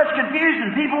that. There's too much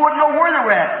confusion. People wouldn't know where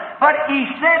they're at. But He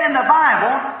said in the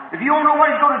Bible, if you don't know what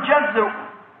He's going to judge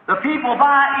the people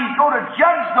by, He's going to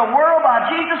judge the world by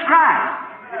Jesus Christ.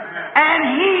 And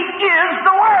He is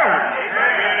the Word.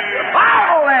 The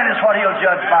Bible then is what He'll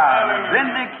judge by. The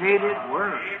vindicated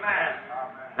Word.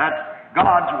 That's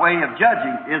God's way of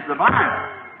judging, is the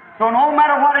Bible. So no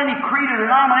matter what any creed or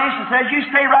denomination says, you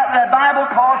stay right in that Bible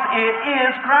because it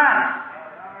is Christ.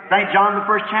 St. John, the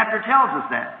 1st chapter, tells us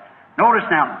that. Notice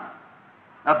now,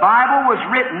 the Bible was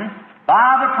written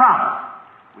by the prophet.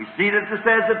 We see that it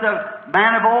says that the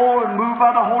man of old and moved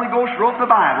by the Holy Ghost wrote the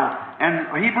Bible. And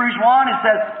Hebrews 1, it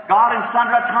says, God in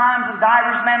sundry times and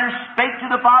divers manners spake to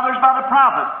the fathers by the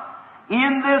prophets.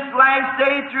 In this last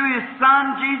day through His Son,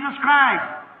 Jesus Christ.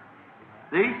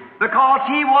 See? Because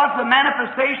He was the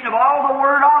manifestation of all the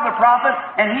Word of the prophet,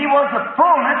 and He was the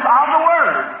fullness of the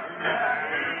Word.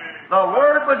 The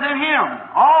Word was in Him,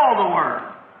 all the Word.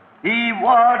 He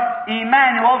was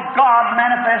Emmanuel, God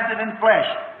manifested in flesh.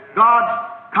 God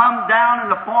come down in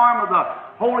the form of the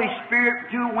Holy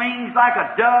Spirit, 2 wings like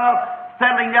a dove,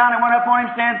 settling down and went up on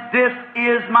Him, saying, This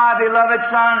is my beloved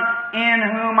Son, in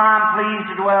whom I'm pleased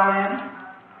to dwell in.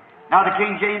 Now the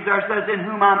King James there says, in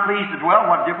whom I'm pleased to dwell.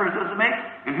 What difference does it make?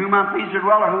 In whom I'm pleased to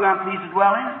dwell or who I'm pleased to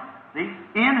dwell in? See?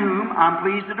 In whom I'm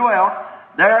pleased to dwell.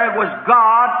 There was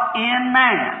God in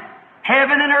man.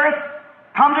 Heaven and earth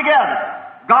come together.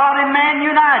 God and man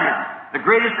united. The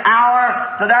greatest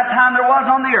hour to that time there was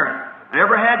on the earth. There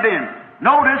ever had been.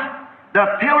 Notice the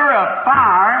pillar of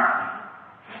fire,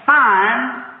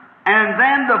 sign, and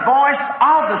then the voice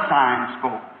of the sign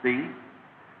spoke. See?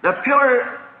 The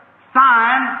pillar,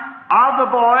 sign, of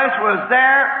the voice was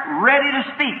there ready to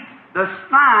speak. The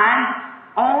sign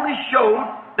only showed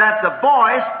that the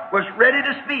voice was ready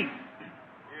to speak.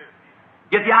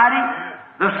 Get the idea?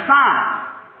 The sign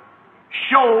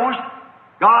shows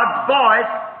God's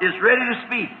voice is ready to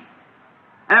speak.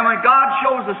 And when God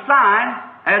shows a sign,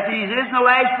 as He is in the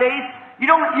last days, you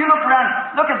look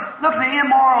around, look at the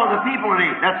immoral of the people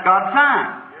today. That's God's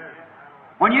sign.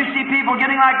 When you see people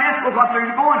getting like this, look what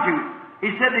they're going to. He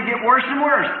said they get worse and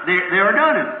worse. They are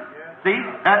doing it. See?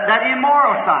 That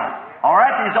immoral side. All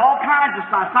right? There's all kinds of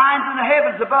signs. Signs in the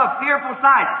heavens above. Fearful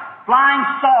sights. Flying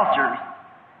saucers.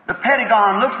 The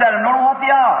Pentagon looks at them, don't know what they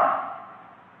are.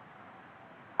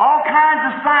 All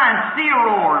kinds of signs. Sea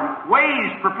roar.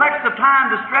 Waves. Perplexed of time.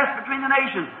 Distress between the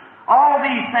nations. All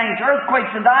these things.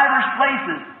 Earthquakes in divers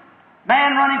places.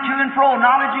 Man running to and fro.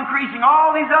 Knowledge increasing.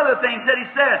 All these other things that He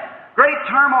said. Great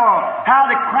turmoil, how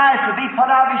the Christ would be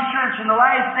put out of His church in the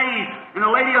last days, in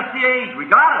the Laodicean age. We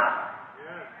got it.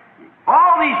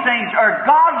 All these things are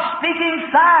God speaking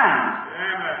signs.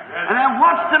 And then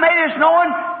what's to make us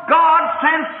knowing? God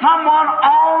sent someone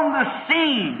on the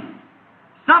scene.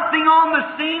 Something on the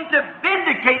scene to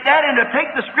vindicate that and to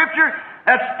take the Scripture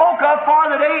that spoke of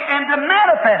for the day and to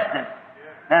manifest it.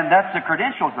 And that's the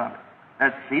credentials of it.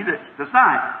 Let's see this, the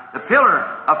sign. The pillar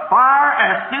of fire,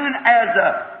 as soon as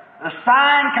the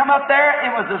sign come up there,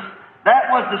 that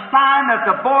was the sign that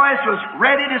the voice was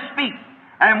ready to speak.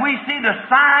 And we see the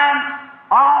sign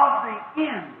of the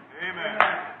end. Amen.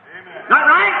 Is that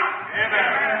right?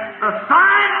 Amen. The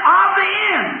sign of the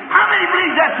end. How many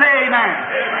believe that? Say amen.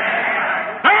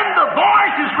 Amen. Then the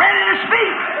voice is ready to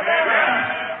speak. Amen.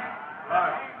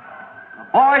 The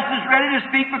voice is ready to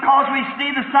speak because we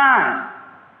see the sign.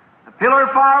 The pillar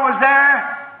of fire was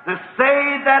there to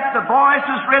say that the voice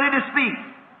was ready to speak.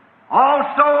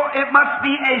 Also, it must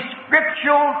be a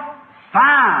scriptural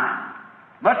sign.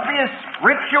 Must be a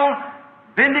scriptural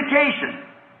vindication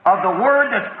of the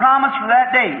word that's promised for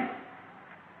that day.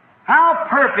 How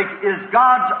perfect is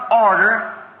God's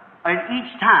order in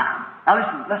each time. Now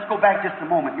listen, let's go back just a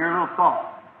moment, your little thought.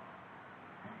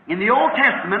 In the Old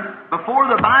Testament, before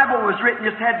the Bible was written,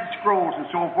 just had the scrolls and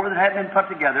so forth that hadn't been put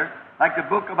together, like the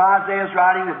book of Isaiah's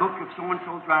writing, the book of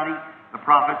so-and-so's writing, the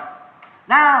prophets.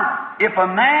 Now, if a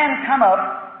man come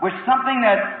up with something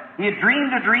that he had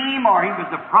dreamed a dream or he was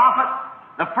a prophet,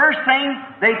 the first thing,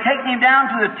 they take him down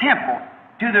to the temple,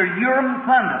 to the Urim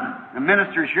Thummim. The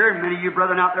ministers here, many of you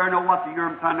brethren out there know what the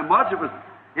Urim Thummim was. It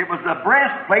was the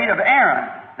breastplate of Aaron.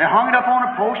 They hung it up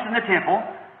on a post in the temple,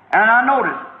 and I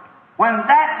noticed, when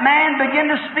that man began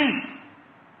to speak,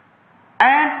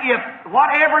 and if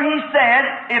whatever he said,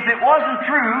 if it wasn't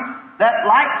true, that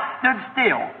light stood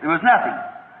still. There was nothing.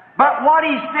 But what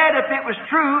he said, if it was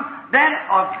true, then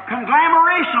a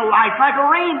conglomeration of lights, like a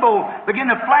rainbow, began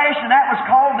to flash, and that was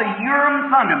called the Urim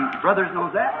Thummim. Brothers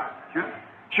knows that?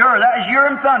 Sure, that was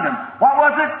Urim Thummim. What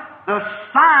was it? The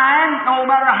sign, no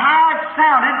matter how it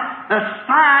sounded, the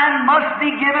sign must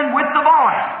be given with the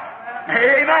voice.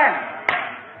 Amen.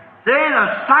 See, the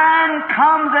sign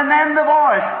comes and then the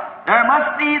voice. There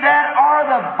must be that or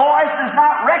the voice is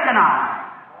not recognized.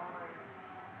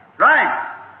 Right.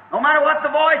 No matter what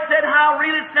the voice said, how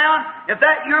real it sounded, if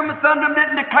that Urim Thummim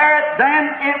didn't declare it, then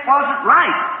it wasn't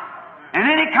right. And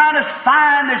any kind of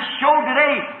sign that's showed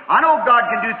today, I know God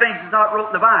can do things He's not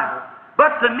wrote in the Bible.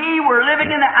 But to me, we're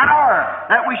living in the hour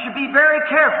that we should be very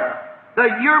careful. The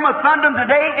Urim Thummim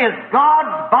today is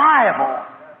God's Bible.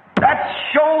 That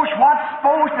shows what's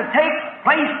supposed to take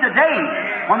place today.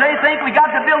 When they think we got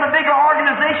to build a bigger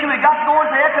organization, we got to go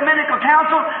into the ecumenical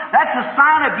council, that's a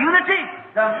sign of unity.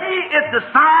 To me, it's the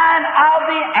sign of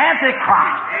the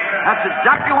Antichrist. That's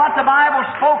exactly what the Bible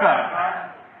spoke of.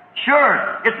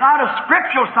 Sure, it's not a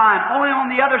scriptural sign, only on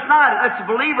the other side. It lets the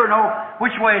believer know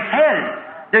which way it's headed.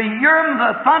 The Urim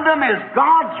Thummim is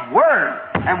God's Word.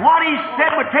 And what He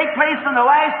said would take place in the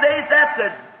last days, that's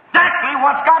exactly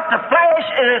what's got to flash,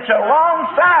 and it's a wrong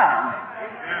sign.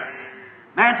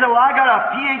 Man said, well, I got a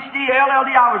PhD,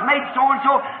 LLD, I was made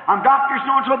so-and-so, I'm Dr.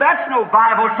 so-and-so. That's no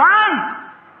Bible sign.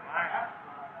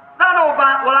 Not no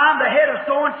Bible. Well, I'm the head of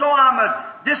so-and-so, I'm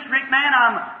a district man,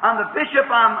 I'm the bishop,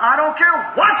 I don't care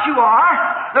what you are.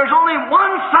 There's only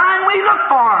one sign we look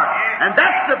for, and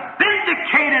that's the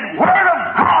vindicated Word of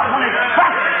God when it's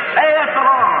thus saith the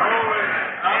Lord.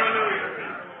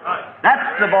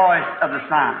 That's the voice of the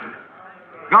sign.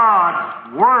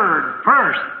 God's Word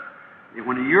first.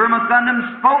 When the Urim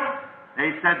Thummim spoke,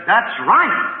 they said, that's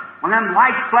right. When them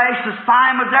lights flashed, the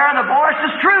sign was there, the voice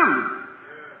is true.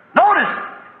 Notice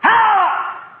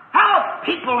how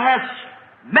people has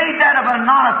made that of a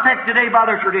non-effect today by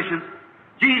their traditions.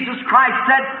 Jesus Christ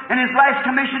said in His last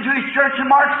commission to His church in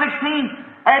Mark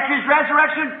 16, after His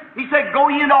resurrection, He said, go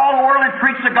ye into all the world and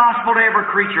preach the gospel to every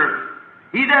creature.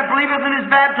 He that believeth and is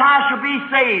baptized shall be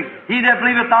saved. He that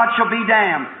believeth not shall be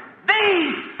damned.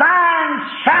 These signs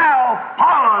shall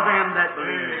follow them that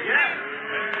believe.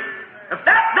 If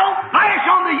that don't flash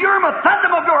on the Urim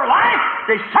Thummim of your life,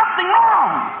 there's something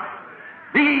wrong.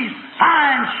 These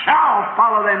signs shall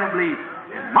follow them that believe.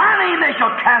 In my name they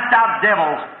shall cast out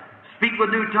devils, speak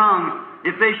with new tongues.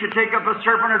 If they should take up a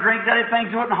serpent or drink deadly things,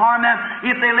 it wouldn't harm them.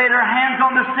 If they lay their hands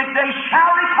on the sick, they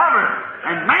shall recover.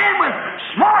 And man with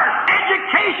smart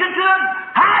education to the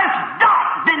highest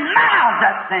dot denies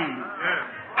that thing.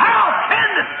 How can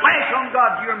this flash on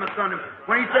God's Urim Thummim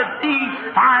when He said, these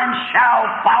signs shall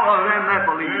follow them that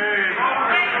believe?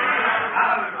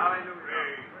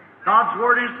 God's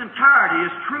Word in its entirety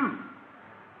is true.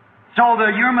 So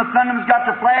the Urim Thummim's got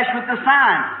to flash with the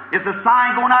sign. If the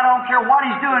sign going out, I don't care what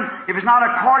he's doing. If it's not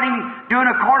doing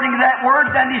according to that Word,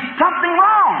 then there's something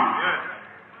wrong.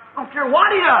 I don't care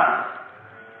what he does.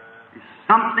 There's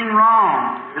something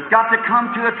wrong. It's got to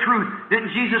come to a truth.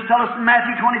 Didn't Jesus tell us in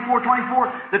Matthew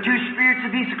 24:24, the two spirits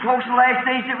of beast are close to the last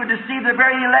days that would deceive the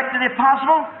very elected if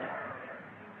possible?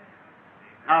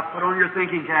 Now put on your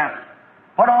thinking caps.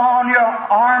 Put on your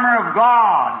armor of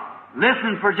God.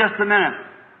 Listen for just a minute.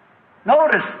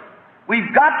 Notice, we've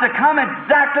got to come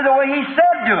exactly the way He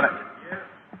said do it.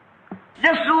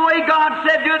 Just the way God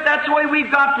said do it, that's the way we've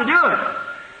got to do it.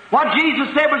 What Jesus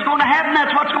said was going to happen,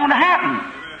 that's what's going to happen.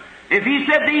 If He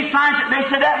said these signs, they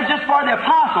said that was just for the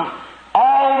apostles,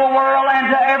 all the world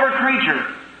and to every creature.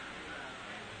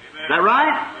 Is that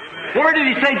right? Where did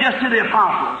He say just to the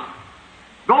apostles?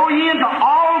 Go ye into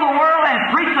all the world and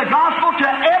preach the gospel to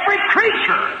every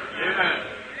creature.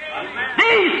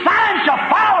 These signs shall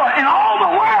follow in all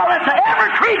the world and to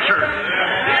every creature.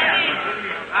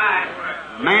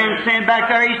 The man saying back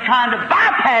there, he's trying to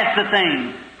bypass the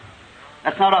thing.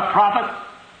 That's not a prophet.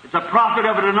 It's a prophet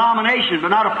of a denomination, but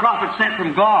not a prophet sent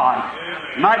from God.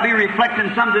 It might be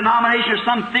reflecting some denomination or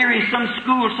some theory, some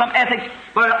school, some ethics,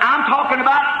 but I'm talking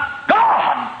about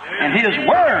God and His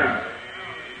Word.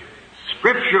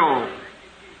 Scriptural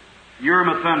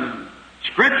Urim Thummim.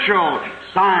 Scriptural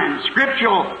sign.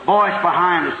 Scriptural voice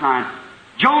behind the sign.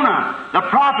 Jonah, the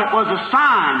prophet, was a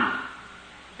sign.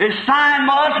 His sign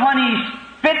was when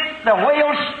the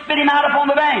whale spit him out upon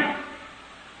the bank.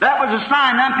 That was a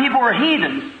sign. Them people were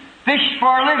heathens, fished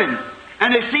for a living. And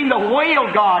they seen the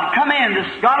whale god come in, this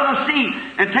god of the sea,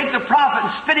 and take the prophet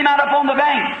and spit him out upon the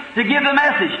bank to give the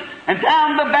message. And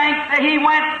down the bank that he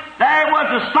went, there was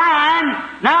a sign.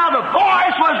 Now the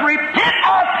voice was, repent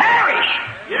or perish.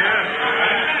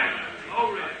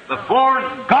 Before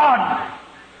God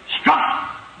struck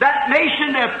that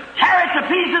nation to tear it to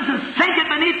pieces and sink it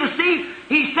beneath the sea,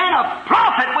 He sent a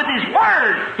prophet with His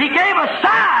Word. He gave a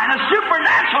sign, a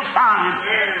supernatural sign.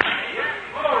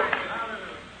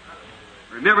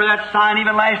 Remember that sign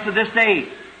even lasts to this day.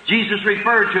 Jesus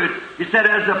referred to it. He said,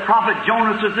 as the prophet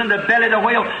Jonas was in the belly of the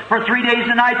whale for 3 days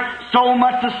and nights, so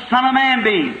must the Son of Man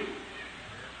be.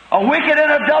 A wicked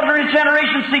and adulterous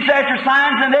generation seeks after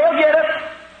signs, and they'll get it.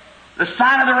 The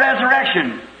sign of the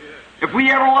resurrection. If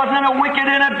we ever was in a wicked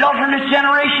and adulterous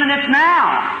generation, it's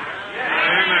now.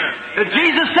 If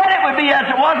Jesus said it would be as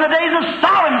it was in the days of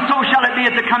Sodom, so shall it be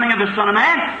at the coming of the Son of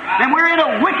Man. And we're in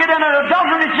a wicked and an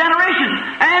adulterous generation.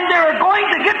 And they're going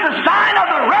to get the sign of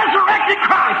the resurrected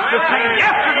Christ, the same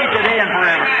yesterday, today, and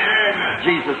forever.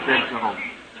 Jesus said so.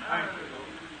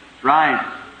 That's right.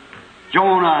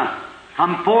 Jonah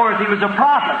come forth. He was a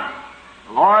prophet.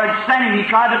 The Lord sent him. He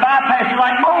tried to bypass it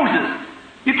like Moses.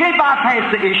 You can't bypass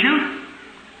the issue.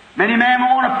 Many men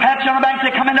will want to pat you on the back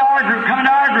and say, come into our group, come into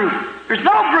our group. There's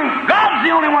no group. God's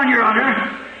the only one you're under.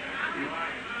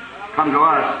 Come to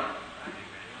us.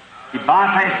 He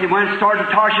bypassed, he went and started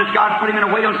to Tarshish. God put him in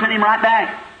a whale and sent him right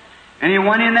back. And he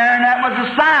went in there, and that was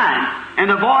the sign.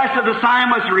 And the voice of the sign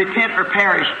was to repent or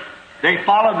perish. They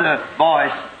followed the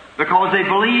voice because they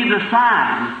believed the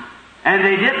sign, and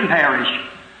they didn't perish.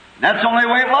 That's the only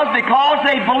way it was, because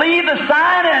they believed the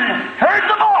sign and heard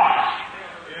the voice.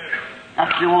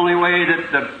 That's the only way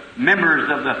that the members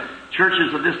of the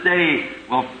churches of this day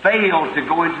will fail to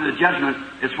go into the judgment,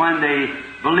 is when they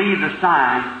believe the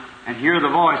sign and hear the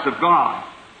voice of God.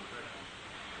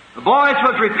 The voice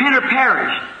was repent or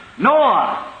perish.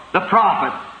 Noah, the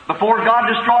prophet, before God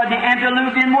destroyed the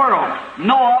antediluvian world,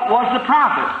 Noah was the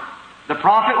prophet. The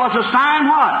prophet was a sign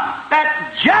what?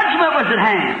 That judgment was at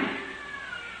hand.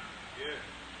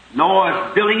 Noah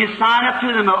is building his sign up to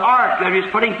them, the ark that he was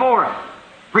putting forth,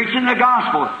 preaching the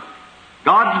gospel.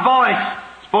 God's voice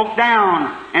spoke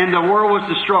down, and the world was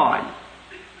destroyed.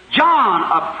 John,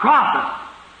 a prophet,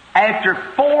 after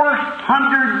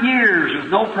 400 years was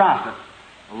no prophet.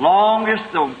 The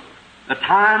longest, the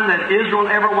time that Israel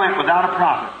ever went without a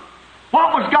prophet.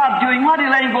 What was God doing? Why did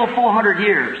He let him go 400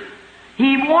 years?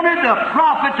 He wanted the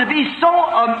prophet to be so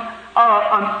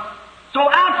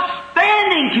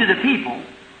outstanding to the people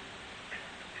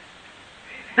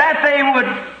that they would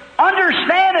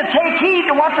understand and take heed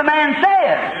to what the man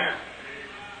said.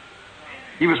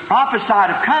 He was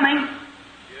prophesied of coming.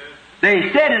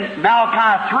 They said in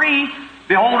Malachi 3,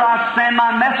 behold, I send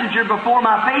my messenger before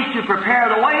my face to prepare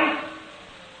the way.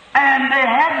 And they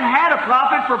hadn't had a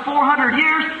prophet for 400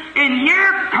 years, and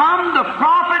here come the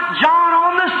prophet John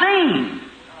on the scene.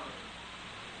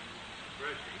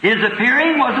 His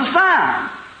appearing was a sign.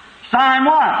 Sign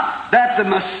what? That the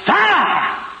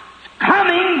Messiah's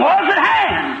coming was at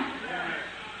hand.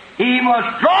 He was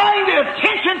drawing the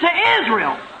attention to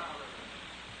Israel.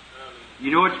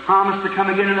 You know it's promised to come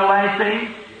again in the last days?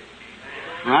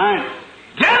 Right.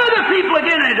 Gather the people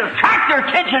again and attract their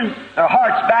attention, their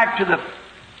hearts back to the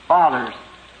fathers.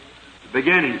 The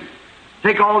beginning.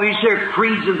 Take all these here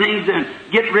creeds and things and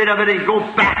get rid of it and go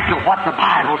back to what the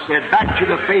Bible said, back to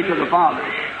the faith of the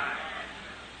fathers.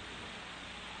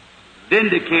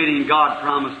 Vindicating God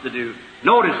promised to do.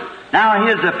 Notice, now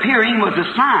His appearing was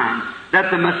a sign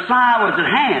that the Messiah was at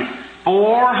hand.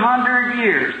 400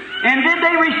 years. And did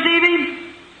they receive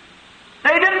Him?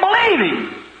 They didn't believe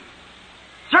Him.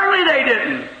 Certainly they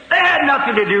didn't. They had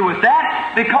nothing to do with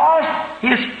that, because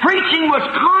His preaching was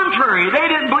contrary. They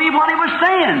didn't believe what He was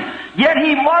saying. Yet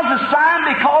He was a sign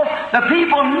because the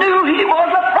people knew He was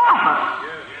a prophet.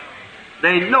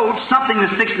 They know something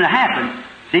was fixing to happen.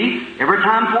 See, every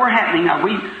time for happening, now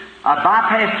I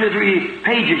bypassed 2 or 3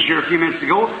 pages here a few minutes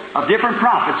ago of different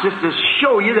prophets just to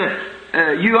show you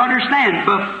that you understand.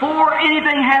 Before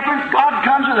anything happens, God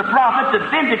comes with a prophet to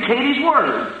vindicate His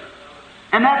Word.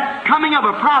 And that coming of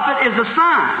a prophet is a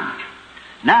sign.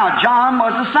 Now, John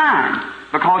was a sign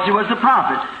because he was a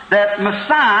prophet that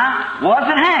Messiah was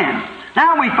at hand.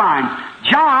 Now we find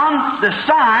John, the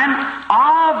sign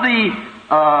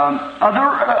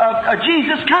of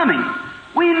Jesus coming.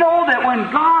 We know that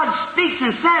when God speaks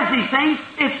and says these things,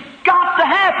 it's got to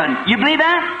happen. You believe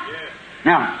that? Yes.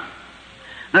 Now,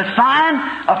 the sign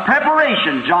of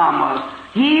preparation, John was.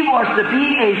 He was to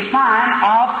be a sign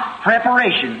of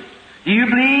preparation. Do you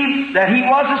believe that he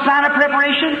was a sign of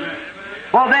preparation?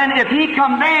 Well then, if he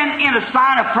come then in a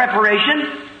sign of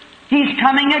preparation, he's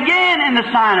coming again in the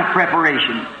sign of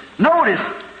preparation. Notice,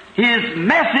 his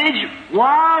message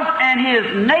was, and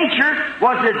his nature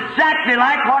was exactly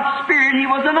like what spirit he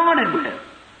was anointed with.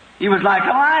 He was like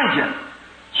Elijah.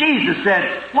 Jesus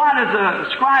said, why does the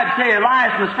scribe say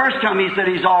Elias must first come? He said,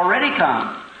 he's already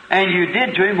come. And you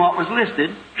did to him what was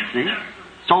listed. See?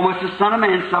 So must the Son of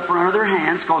Man suffer under their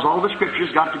hands, because all the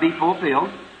Scriptures got to be fulfilled.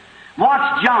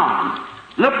 Watch John.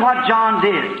 Look what John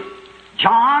did.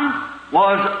 John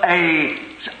was a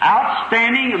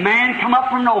outstanding man come up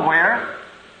from nowhere.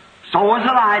 So was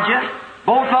Elijah.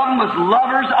 Both of them was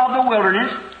lovers of the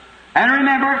wilderness. And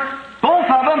remember, both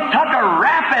of them took a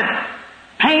rapid,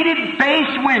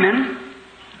 painted-faced women,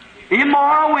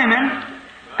 immoral women,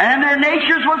 and their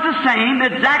natures was the same,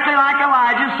 exactly like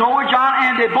Elijah, so was John,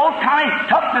 and they both kind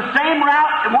of took the same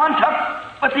route, one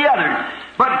took with the other.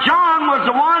 But John was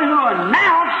the one who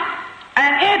announced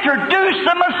and introduced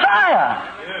the Messiah.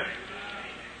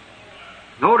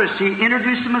 Notice he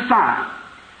introduced the Messiah,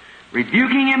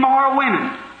 rebuking immoral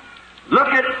women. Look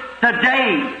at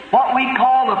today, what we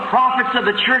call the prophets of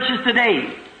the churches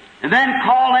today, and then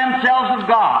call themselves of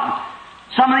God.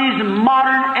 Some of these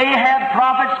modern Ahab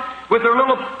prophets with their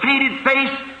little painted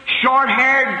face,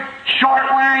 short-haired,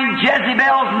 short-wearing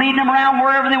Jezebels leading them around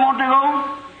wherever they want to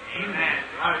go. Amen.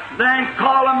 Then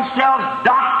call themselves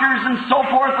doctors and so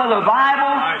forth of the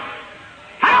Bible.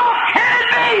 How can it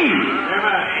be?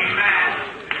 Amen.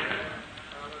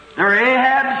 They're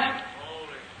Ahabs.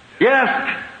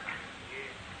 Yes.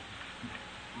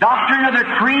 Doctrine of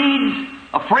their creeds,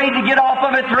 afraid to get off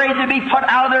of it, afraid to be put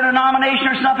out of their denomination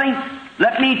or something.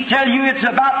 Let me tell you, it's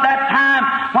about that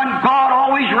time when God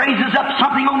always raises up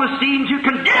something on the scene to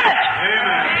condemn it.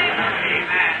 Amen.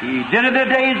 He did it in the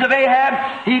days of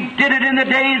Ahab. He did it in the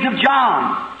days of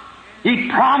John. He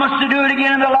promised to do it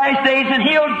again in the last days, and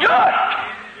He'll do it.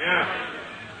 Yeah.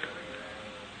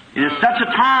 It is such a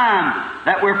time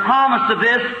that we're promised of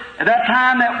this, at that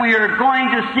time that we are going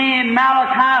to see in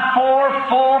Malachi 4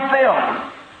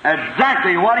 fulfilled.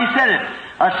 Exactly what he said it.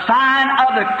 A sign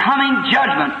of the coming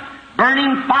judgment.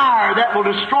 Burning fire that will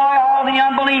destroy all the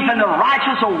unbelief, and the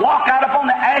righteous will walk out upon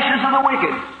the ashes of the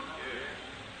wicked.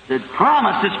 It's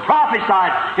promised, it's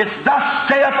prophesied. It's thus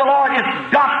saith the Lord. It's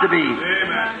got to be.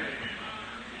 Amen.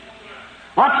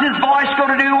 What's His voice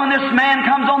going to do when this man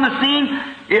comes on the scene?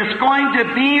 It's going to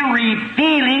be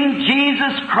revealing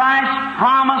Jesus Christ's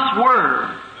promised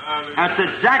Word. Amen. That's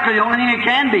exactly the only thing it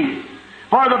can be.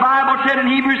 For the Bible said in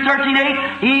Hebrews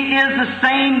 13:8, He is the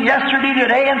same yesterday,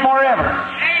 today, and forever.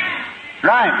 Amen.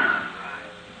 Right.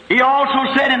 He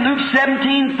also said in Luke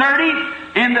 17:30,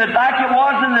 like it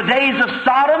was in the days of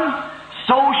Sodom,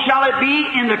 so shall it be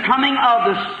in the coming of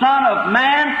the Son of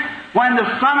Man, when the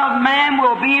Son of Man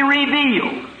will be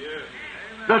revealed.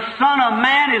 The Son of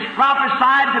Man is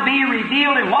prophesied to be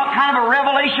revealed, and what kind of a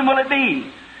revelation will it be?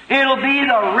 It'll be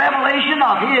the revelation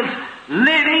of His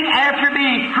living after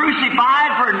being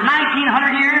crucified for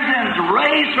 1900 years and is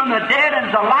raised from the dead and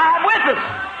is alive with us.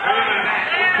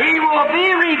 He will be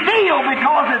revealed,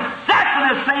 because exactly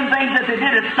the same things that they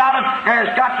did at Sodom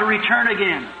has got to return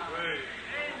again.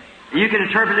 You can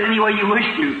interpret it any way you wish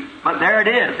to, but there it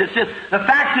is. It's just the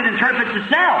fact that interprets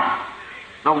itself.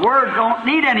 The Word don't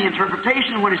need any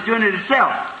interpretation when it's doing it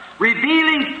itself.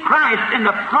 Revealing Christ in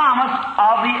the promise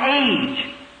of the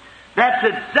age. That's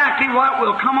exactly what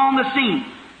will come on the scene.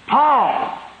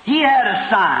 Paul, he had a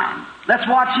sign. Let's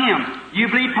watch him. You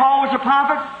believe Paul was a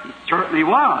prophet? He certainly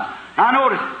was. Now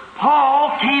notice,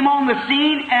 Paul came on the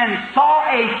scene and saw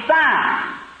a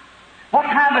sign. What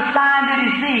kind of a sign did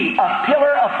he see? A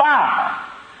pillar of fire.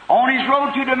 On his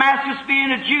road to Damascus,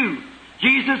 being a Jew,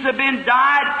 Jesus had been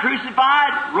died,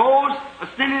 crucified, rose,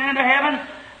 ascended into heaven,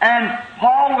 and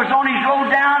Paul was on his road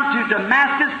down to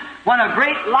Damascus when a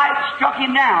great light struck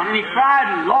him down, and he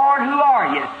cried, Lord, who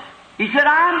are you? He said,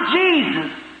 I'm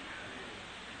Jesus.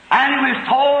 And he was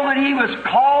told that he was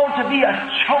called to be a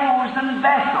chosen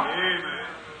vessel. Amen.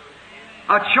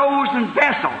 a chosen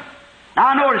vessel.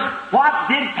 Now notice, what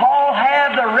did Paul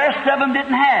have the rest of them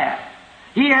didn't have?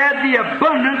 He had the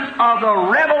abundance of the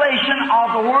revelation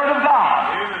of the Word of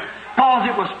God. Because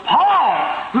it was Paul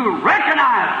who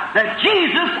recognized that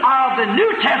Jesus of the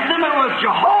New Testament was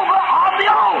Jehovah of the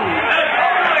Old.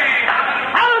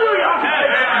 Hallelujah!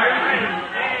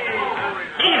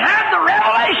 He had the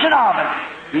revelation of it.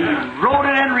 He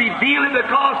wrote it and revealed it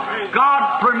because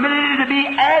God permitted it to be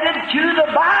added to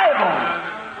the Bible.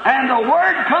 And the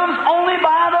Word comes only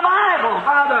by the Bible,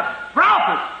 by the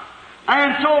prophets.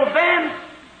 And so then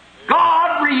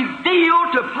God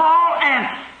revealed to Paul, and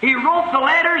he wrote the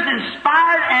letters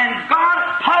inspired, and God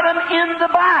put them in the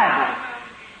Bible.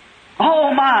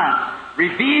 Oh my!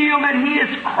 Revealed that He is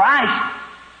Christ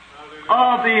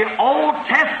of the Old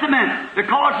Testament.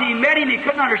 Because he met Him, he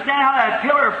couldn't understand how that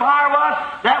pillar of fire was.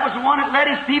 That was the one that led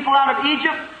His people out of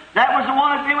Egypt. That was the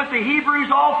one that been with the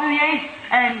Hebrews all through the age.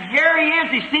 And here He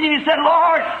is. He's seen Him. He said,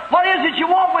 Lord, what is it you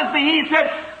want with me? He said,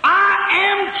 I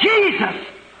am Jesus.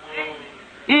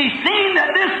 He's seen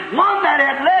that this one that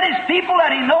had led His people,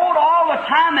 that He knowed all the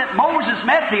time that Moses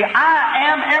met, the I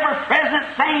am ever present,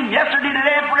 same yesterday,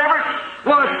 today, and forever,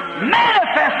 was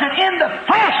manifested in the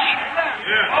flesh.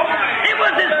 It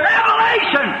was His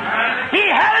revelation. He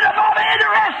had it above any of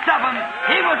the rest of them.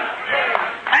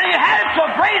 And He had it so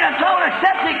great until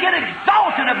except He get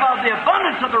exalted above the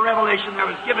abundance of the revelation that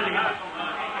was given to Him.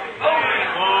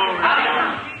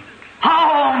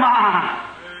 Oh my!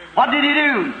 What did He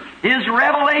do? His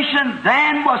revelation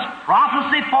then was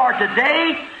prophecy for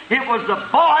today. It was the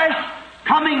voice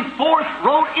coming forth,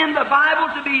 wrote in the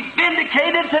Bible to be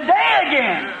vindicated today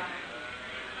again.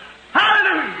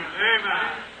 Hallelujah!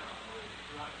 Amen.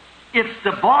 It's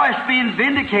the voice being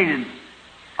vindicated.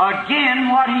 Again,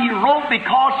 what He wrote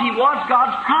because He was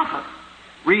God's prophet,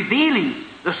 revealing.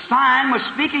 The sign was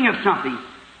speaking of something.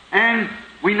 And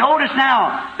we notice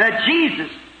now that Jesus,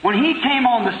 when He came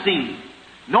on the scene,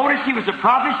 notice He was a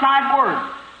prophesied word.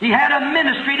 He had a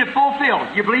ministry to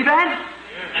fulfill. You believe that?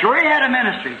 Sure, He had a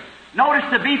ministry. Notice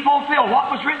to be fulfilled.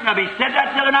 What was written of Him? He said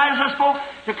that the other night as I spoke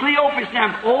to Cleopas,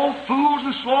 them old fools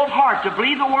and slow of heart to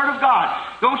believe the Word of God.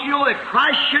 Don't you know that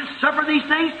Christ should suffer these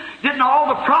things? Didn't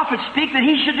all the prophets speak that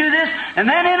He should do this and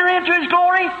then enter into His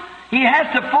glory? He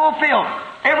has to fulfill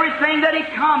everything that He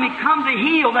come to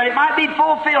heal, that it might be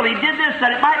fulfilled. He did this,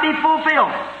 that it might be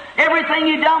fulfilled. Everything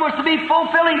He done was to be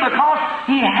fulfilling because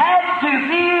He had to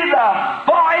be the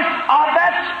voice of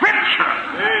that Scripture.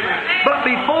 Amen. But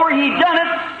before He done it,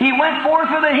 He went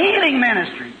forth with a healing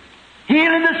ministry.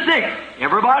 Healing the sick.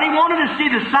 Everybody wanted to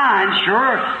see the signs,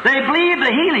 sure. They believed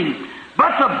the healing.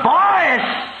 But the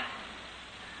voice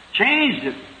changed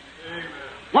it. Amen.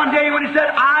 One day when He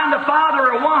said, I and the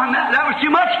Father are one, that was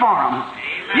too much for Him.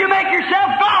 Amen. You make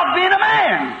yourself God being a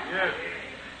man. Yes.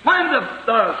 When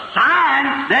the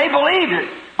sign, they believed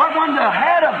it. But when they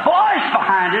had a voice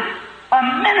behind it, a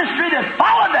ministry that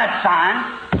followed that sign,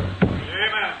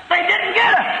 amen, they didn't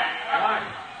get it.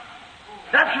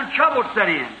 That's where trouble set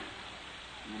in.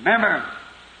 Remember,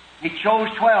 He chose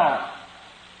 12.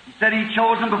 He said He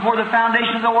chose them before the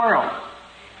foundation of the world.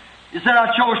 He said, I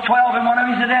chose 12 and one of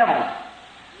them's a devil.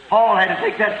 Paul had to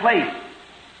take that place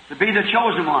to be the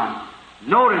chosen one.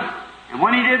 Notice, and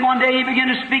when he did one day, he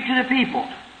began to speak to the people.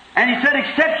 And he said,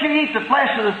 except you eat the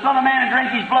flesh of the Son of Man and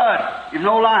drink His blood, you've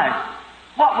no life.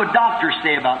 What would doctors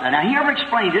say about that? Now, he never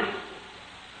explained it.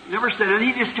 He never said it.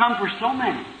 He just come for so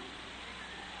many.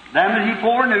 Them that He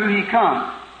foreknew, He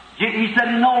come. He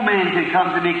said, no man can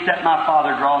come to me except my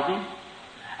Father draws him.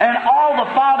 And all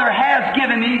the Father has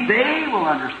given me, they will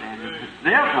understand it.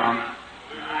 They'll come.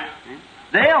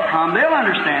 They'll come. They'll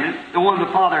understand it. The one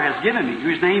the Father has given me,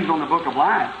 whose name's on the book of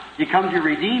life. He comes to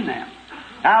redeem them.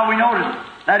 Now we notice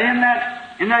that in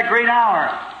that great hour,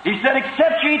 He said,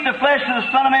 except you eat the flesh of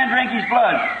the Son of Man, drink His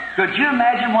blood. Could you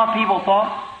imagine what people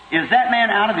thought? Is that man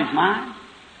out of his mind?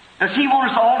 Does He want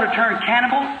us all to turn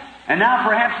cannibal? And now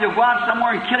perhaps He'll go out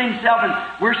somewhere and kill Himself and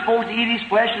we're supposed to eat His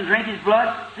flesh and drink His blood?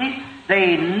 See,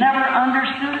 they never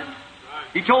understood it.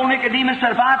 He told Nicodemus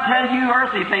that if I tell you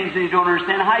earthly things that you don't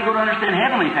understand, how are you going to understand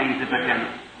heavenly things if I tell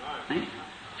you? See?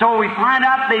 So we find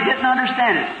out they didn't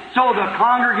understand it. So the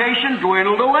congregation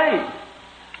dwindled away.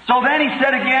 So then He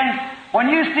said again, when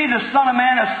you see the Son of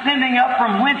Man ascending up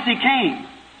from whence He came,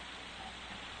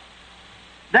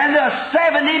 then the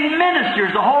 70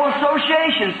 ministers, the whole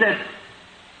association said,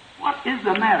 what is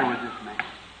the matter with this man?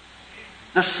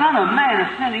 The Son of Man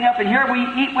ascending up, and here we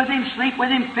eat with Him, sleep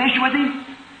with Him, fish with Him,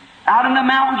 out in the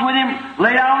mountains with Him,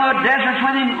 lay out on the deserts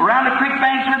with Him, around the creek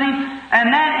banks with Him,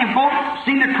 and then in both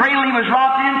seen the cradle He was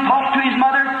rocked in, talked to His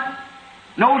mother.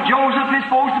 No, Joseph is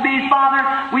supposed to be his father.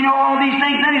 We know all these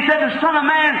things. Then he said, the Son of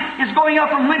Man is going up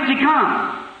from whence he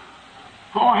comes.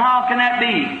 Oh, how can that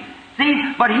be? See,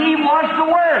 but he was the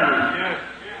Word.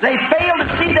 They failed to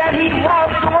see that he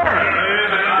was the Word.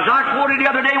 As I quoted the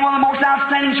other day, one of the most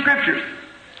outstanding scriptures,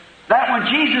 that when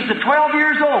Jesus, at 12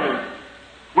 years old,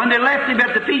 when they left him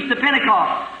at the Feast of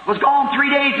Pentecost, was gone 3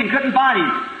 days and couldn't find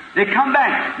him. They come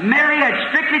back. Mary had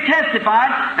strictly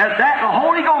testified that the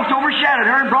Holy Ghost overshadowed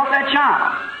her and brought that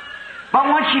child. But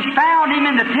when she found him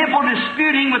in the temple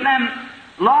disputing with them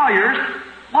lawyers,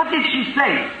 what did she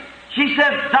say? She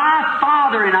said, thy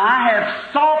father and I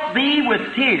have sought thee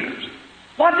with tears.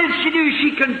 What did she do?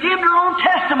 She condemned her own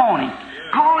testimony,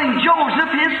 calling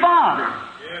Joseph his father.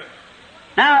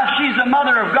 Now, if she's the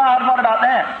mother of God, what about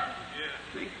that?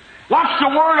 What's the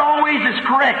word always is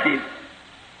corrective?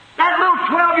 That little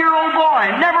 12-year-old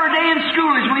boy, never a day in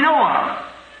school as we know of.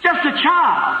 Just a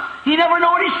child. He never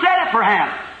knew what he said it,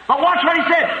 perhaps. But watch what he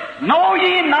said. Know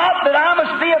ye not that I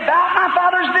must be about my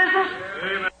Father's business?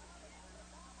 Amen.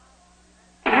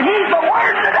 And he's the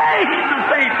Word today. He's the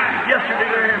same yesterday,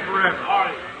 today, and forever.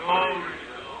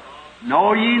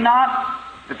 Know ye not?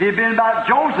 If he had been about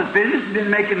Joseph's business, he'd been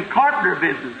making carpenter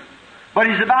business. But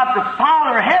he's about the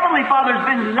Father, Heavenly Father's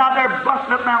business out there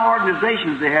busting up now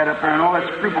organizations they had up there and all that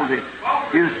scruples.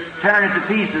 He was tearing it to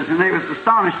pieces, and they was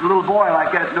astonished. A little boy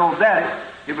like that knows that.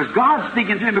 It was God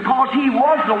speaking to him because he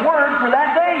was the Word for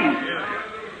that day.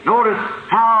 Notice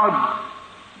how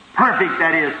perfect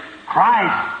that is.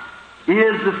 Christ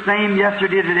is the same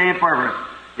yesterday, today, and forever.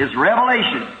 His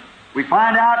revelation, we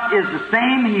find out, is the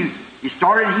same. He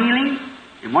started healing,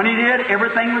 and when he did,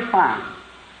 everything was fine.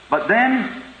 But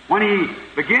then, when he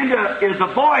began to,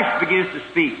 the voice begins to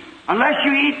speak. Unless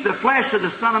you eat the flesh of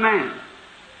the Son of Man.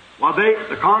 Well,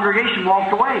 the congregation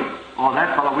walked away. Oh,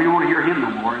 that fellow, we don't want to hear him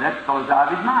no more. That fellow's out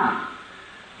of his mind.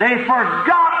 They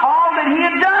forgot all that he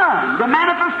had done. The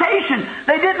manifestation.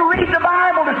 They didn't read the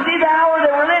Bible to see the hour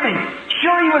they were living.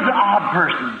 Sure, he was an odd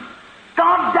person.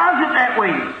 God does it that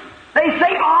way. They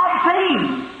say odd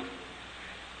things.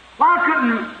 Why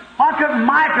couldn't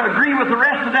Micah agree with the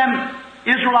rest of them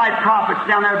Israelite prophets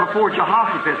down there before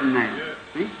Jehoshaphat and them?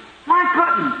 See? Why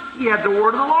couldn't? He had the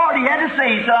word of the Lord. He had to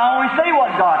say. He said, I always say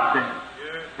what God said.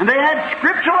 And they had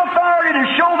scriptural authority to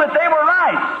show that they were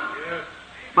right.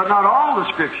 But not all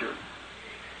the Scripture.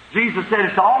 Jesus said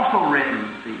it's also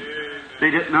written. See?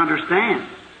 They didn't understand.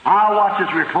 I'll watch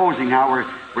as we're closing now.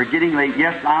 We're getting late.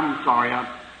 Yes, I'm sorry. I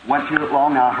went too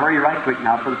long. I'll hurry right quick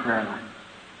now for the prayer line.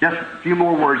 Just a few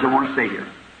more words I want to say here.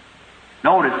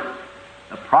 Notice,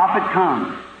 the prophet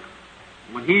comes.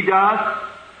 When he does,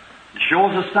 he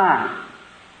shows a sign.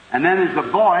 And then there's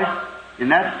a voice in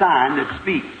that sign that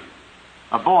speaks.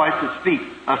 A voice that speaks.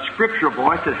 A scriptural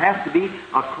voice that has to be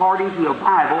according to the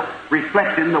Bible,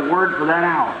 reflecting the Word for that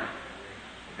hour.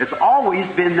 It's always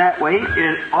been that way.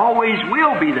 It always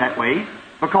will be that way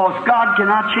because God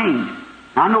cannot change.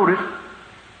 Now notice,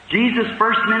 Jesus'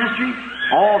 first ministry,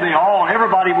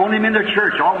 everybody wanted him in their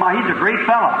church. He's a great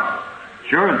fellow.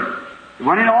 Sure. He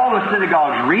went into all the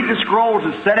synagogues, read the scrolls,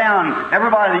 and sit down.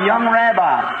 Everybody, the young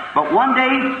rabbi. But one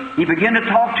day, he began to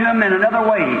talk to him in another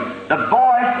way. The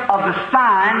voice of the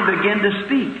sign began to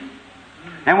speak.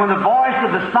 And when the voice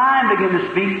of the sign began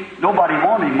to speak, nobody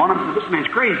wanted him. One of them said, this man's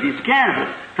crazy. He's a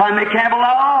cannibal. Trying to make cannibal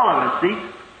out of all of us. See?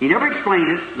 He never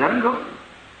explained it. Let him go.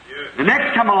 The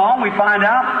next come along, we find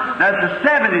out that the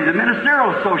 70, the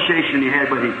ministerial association he had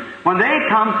with him. When they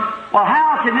come, well,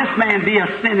 how can this man be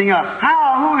ascending up?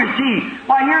 Who is he?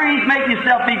 Why, here he's making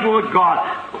himself equal with God.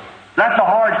 That's a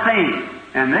hard saying.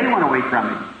 And they went away from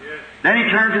him. Then he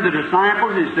turned to the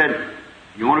disciples and he said,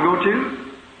 you want to go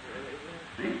too?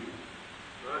 See?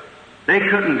 They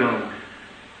couldn't go.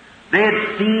 They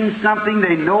had seen something,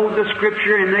 they know the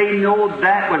Scripture, and they know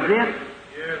that was it.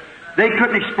 They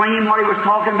couldn't explain what he was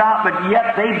talking about, but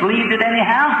yet they believed it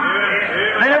anyhow.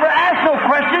 They never asked no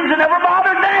questions. It never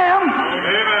bothered them.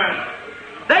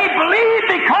 They believed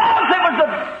because it was a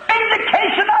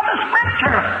vindication of the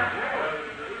Scripture.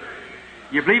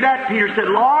 You believe that? Peter said,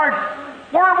 Lord,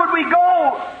 where would we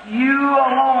go? You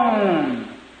alone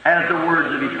has the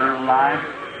words of eternal life.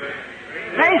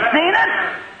 They've seen it.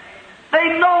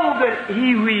 They know that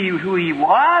who he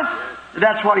was.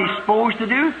 That's what he's supposed to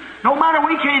do. No matter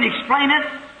we can't explain it.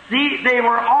 See, they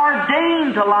were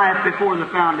ordained to life before the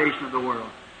foundation of the world.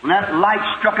 When that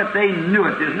light struck it, they knew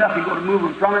it. There's nothing going to move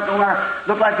them from it. No matter,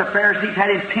 looked like the Pharisees had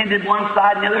it pinned one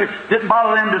side and the other. Didn't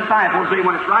bother them disciples. They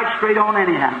went right straight on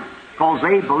anyhow because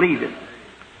they believed it.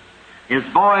 His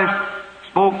voice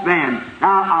spoke then.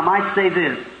 Now, I might say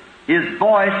this. His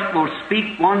voice will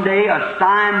speak one day. A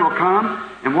sign will come.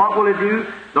 And what will it do?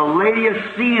 The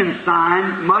Laodicean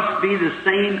sign must be the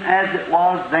same as it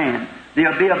was then.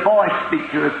 There'll be a voice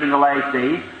speak to us in the last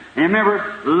days. And remember,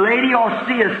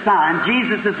 Laodicea's sign,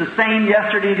 Jesus is the same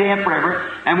yesterday, today, and forever.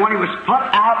 And when He was put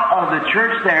out of the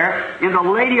church there, in the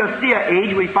Laodicea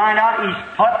age, we find out He's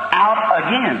put out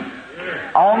again.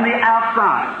 On the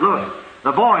outside. Look,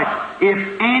 the voice. If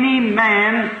any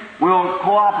man will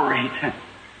cooperate,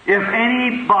 if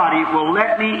anybody will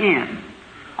let me in,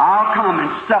 I'll come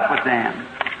and sup with them,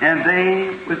 and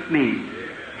they with me.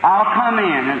 I'll come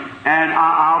in and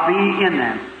I'll be in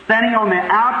them. Standing on the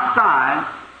outside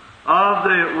of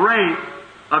the rank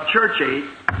of church age,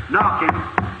 knocking,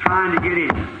 trying to get in.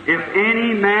 If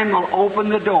any man will open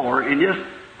the door and just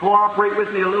cooperate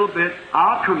with me a little bit,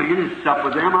 I'll come in and sup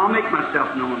with them. I'll make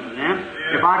myself known to them.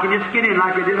 If I can just get in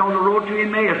like I did on the road to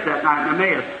Emmaus that night in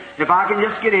Emmaus. If I can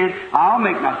just get in, I'll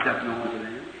make myself known to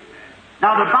them.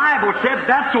 Now the Bible said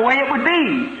that's the way it would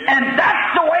be. And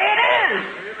that's the way it is.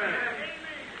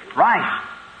 Christ,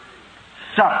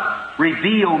 sup,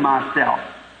 reveal myself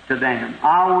to them.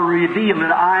 I will reveal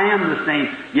that I am the same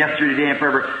yesterday, today, and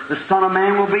forever. The Son of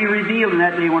Man will be revealed in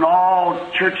that day when all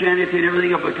churchianity and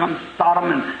everything will become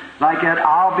Sodom and like that.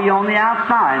 I'll be on the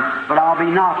outside, but I'll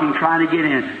be knocking, trying to get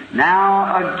in.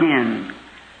 Now again,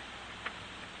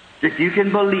 if you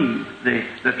can believe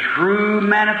the true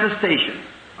manifestation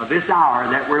of this hour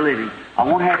that we're living, I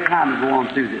won't have time to go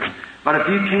on through this. But if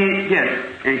you can't get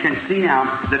it and can see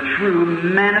now the true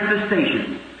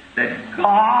manifestation that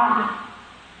God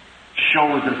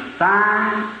shows a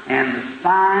sign, and the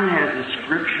sign has a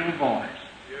scriptural voice.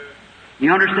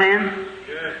 You understand?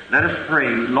 Let us pray.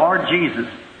 Lord Jesus,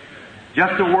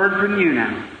 just a word from you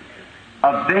now,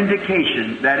 of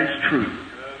vindication that is true.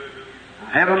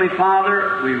 Heavenly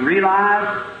Father, we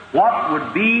realize what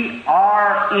would be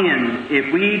our end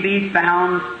if we be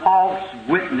found false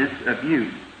witness of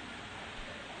you.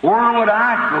 Where would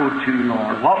I go to,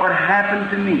 Lord? What would happen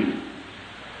to me?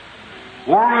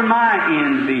 Where would my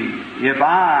end be if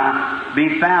I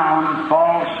be found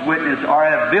false witness, or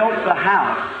have built the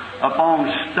house upon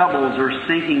stubbles or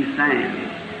sinking sand?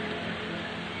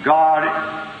 God,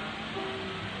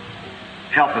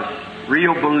 help us,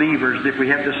 real believers, if we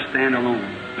have to stand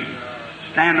alone.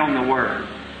 Stand on the Word.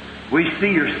 We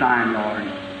see your sign,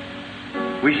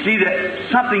 Lord. We see that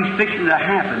something's fixing to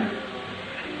happen.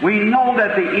 We know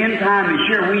that the end time is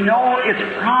here. We know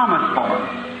it's promised for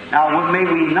us. Now, may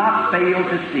we not fail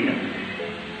to see it.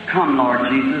 Come, Lord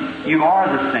Jesus. You are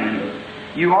the same.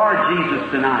 You are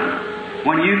Jesus tonight.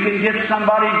 When you can get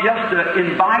somebody just to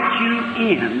invite you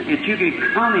in, if you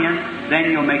can come in,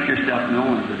 then you'll make yourself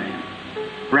known to them.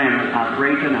 Branham, I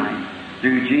pray tonight,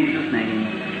 through Jesus' name,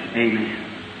 amen.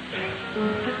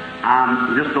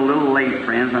 I'm just a little late,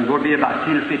 friends. I'm going to be about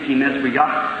 10 or 15 minutes.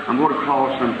 I'm going to call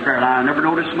some prayer line. I never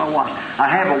noticed my watch. I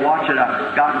have a watch that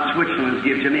I got in Switzerland was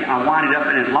given to me. I wind it up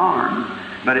and it alarms.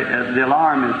 But the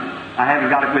alarm is, I haven't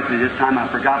got it with me this time. I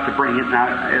forgot to bring it. Now,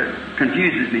 it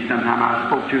confuses me sometimes. I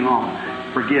spoke too long.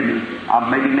 Forgive me. I'll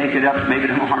maybe make it up maybe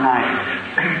tomorrow night.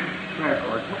 Prayer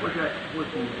cards. What was that?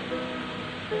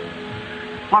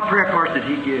 What prayer cards did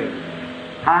he give?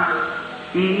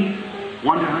 Huh? E?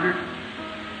 1 to 100?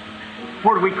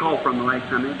 Where did we call from the last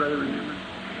time? Anybody remember?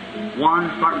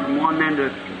 1, starting from 1 then to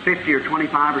 50 or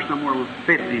 25 or somewhere with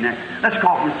 50 now. Let's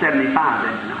call from 75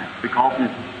 then tonight. We call from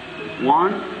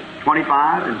 1,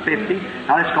 25, and 50.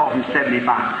 Now let's call from 75.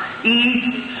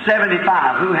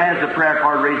 E75. Who has the prayer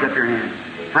card? Raise up your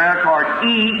hand. Prayer card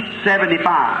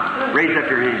E75. Raise up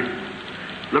your hand.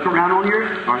 Look around on yours.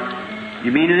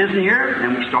 You mean it isn't here?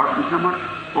 Then we start from someone.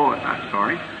 Oh, I'm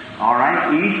sorry. All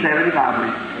right,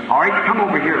 E75. All right, come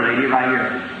over here, lady, right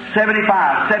here.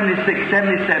 75, 76,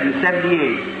 77,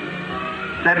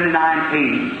 78, 79,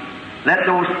 80. Let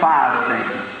those 5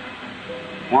 stand.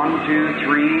 1, 2,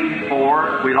 3,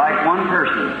 4. We like one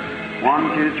person.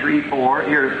 1, 2, 3, 4.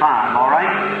 Here's 5. All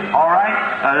right? All right?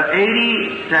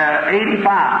 80 to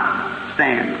 85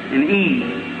 stand in E.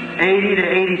 80 to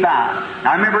 85.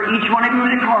 Now remember, each one of you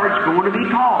in the card's going to be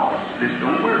called. Just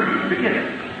don't worry. Forget it.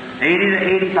 80 to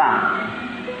 85.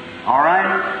 All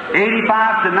right?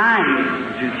 85 to 90.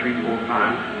 1, 2, 3, 4,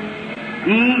 5.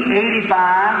 E,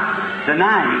 85 to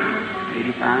 90.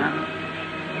 85.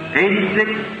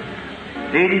 86.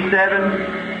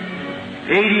 87.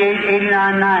 88,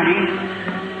 89,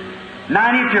 90.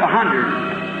 90 to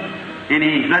 100. In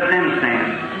ease. Let them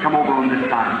stand. Come over on this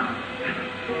side.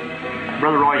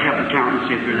 Brother Roy, help the count and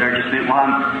sit through there just a minute.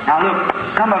 Now look,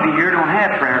 some of you here don't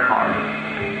have prayer cards.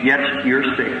 Yet you're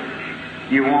sick.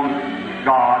 You want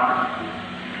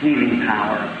God's healing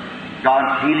power.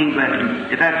 God's healing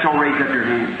blessing. If that's so, raise up your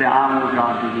hand. Say, I want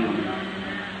God to heal me.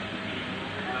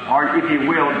 Or if you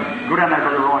will, go down there,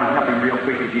 Brother Roy, and help him real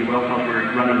quick, if you will, because we're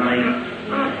running late.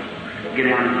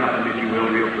 Get down and help him, if you will,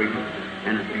 real quick.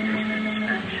 And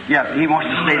yeah, he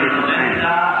wants to say this in Spanish.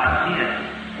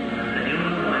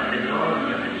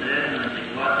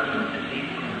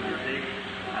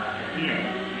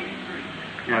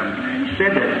 He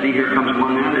said that. See, here comes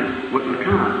one now that wouldn't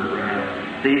come.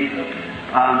 See,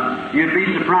 you'd be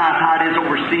surprised how it is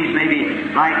overseas. Maybe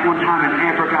like one time in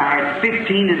Africa, I had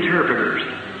 15 interpreters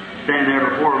standing there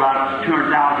before about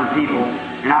 200,000 people.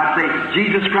 And I'd say,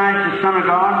 Jesus Christ, the Son of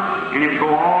God, and it would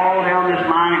go all down this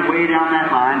line and way down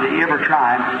that line to every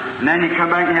tribe. And then you come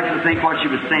back and you have to think what she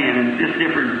was saying, and it's just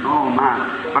different. Oh my.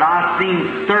 But I've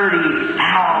seen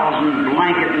 30,000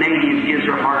 blanket natives gives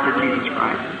their heart to Jesus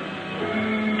Christ,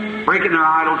 breaking their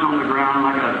idols on the ground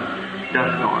like a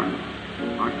dust storm.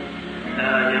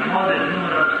 Llamó del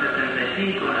número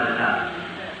 75 en adelante.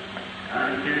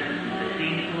 Ahora tiene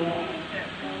 75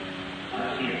 a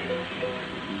 7.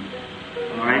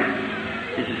 All right.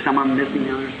 Is there some of them missing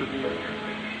now or something?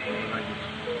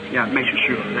 Yeah, make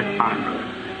sure. That's fine, brother.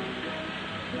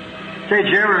 Say,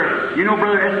 did you ever, you know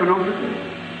Brother Espinosa?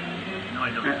 No, I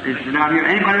don't. He's down here.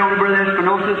 Anybody know Brother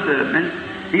Espinosa?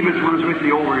 He was one who was with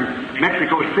me over in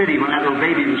Mexico City when that little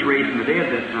baby was raised from the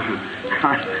dead that time.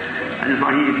 I just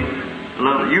thought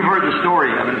you've heard the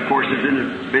story of it, of course. It's in the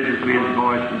businessman's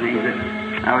voice and things.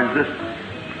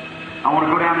 I want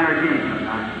to go down there again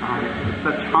sometime.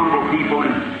 Such humble people,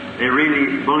 and they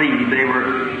really believe they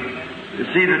were. You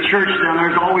see, the church down there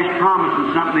is always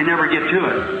promising something, they never get to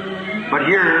it. But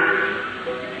here,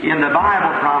 in the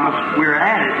Bible promise, we're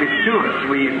at it. It's to us.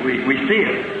 We see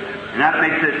it. And that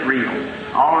makes it real.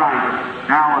 All right.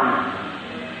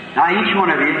 Now each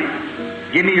one of you,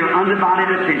 give me your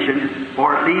undivided attention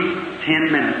for at least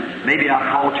 10 minutes. Maybe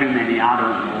I called too many. I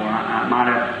don't know. I might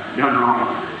have done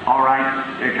wrong. All right.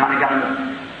 They kind of got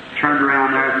them turned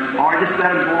around there. Or just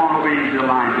let them go on over into the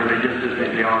line till they just as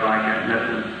they are like that.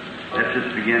 Let's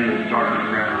just begin to start with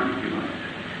prayer.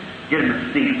 Get them a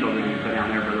seat so they can sit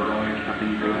down there for the Lord or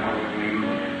something.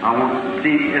 I want to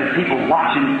see people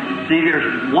watching. See,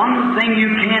 there's one thing you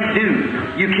can't do.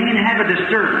 You can't have a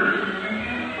disturbance.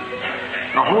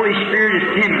 The Holy Spirit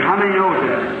is timid. How many know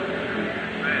that?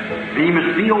 And you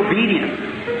must be obedient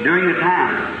during the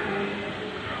time.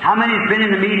 How many have been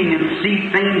in the meeting and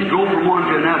see things go from one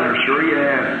to another? Sure you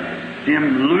have. See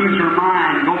them lose their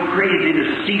mind, go crazy,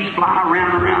 the seats fly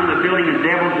around the building and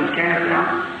devils is cast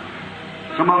out.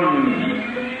 Some of them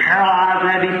paralyzed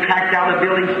and had to be packed out of the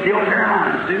building, still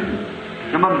paralyzed too.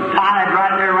 Some of them died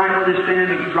right there, right where they're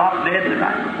standing, and dropped dead the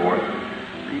night before.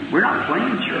 We're not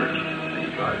playing church.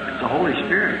 It's the Holy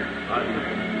Spirit.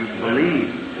 Just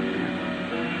believe.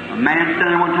 A man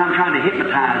standing one time trying to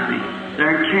hypnotize me.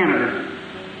 There in Canada.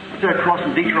 What's that across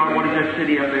from Detroit? What is that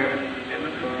city up there?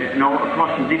 No,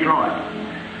 across from Detroit.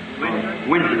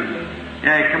 Windsor.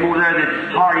 Yeah, he come over there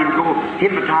that's hard. He would go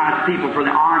hypnotize people for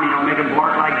the army, make them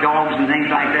bark like dogs and things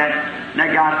like that. And that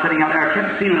guy sitting out there, I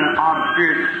kept feeling an odd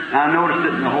spirit. And I noticed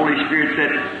it, and the Holy Spirit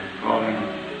said,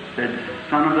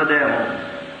 son of the devil,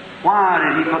 why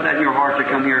did he put that in your heart to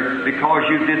come here? Because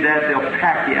you did that, they'll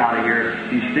pack you out of here.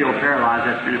 He's still paralyzed.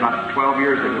 That's been about 12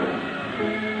 years ago.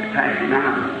 They packed him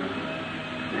out.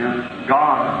 Yeah.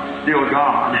 God, still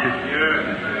God.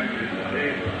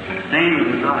 Same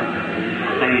as God.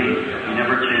 Same. He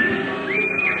never changes.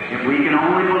 If we can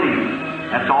only believe,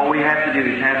 that's all we have to do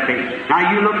is have faith.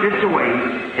 Now you look this way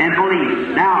and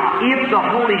believe. Now, if the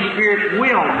Holy Spirit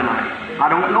will tonight, I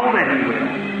don't know that He will,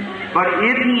 but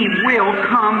if He will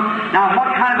come, now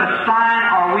what kind of a sign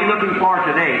are we looking for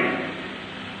today?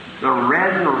 The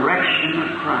resurrection of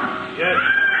Christ. Yes.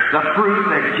 The proof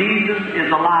that Jesus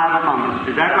is alive among us.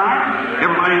 Is that right?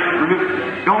 Everybody,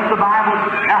 don't the Bible...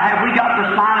 Now, have we got the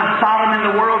sign of Sodom in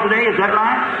the world today? Is that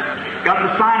right? Got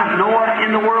the sign of Noah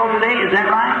in the world today? Is that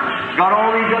right? Got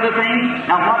all these other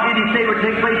things? Now, what did He say would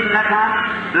take place in that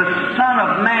time? The Son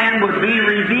of Man would be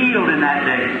revealed in that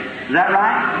day. Is that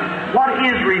right? What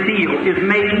is revealed is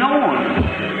made known.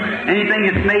 Anything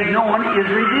that's made known is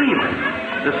revealed.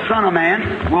 The Son of Man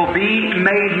will be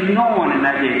made known in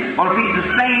that day. Well, if He's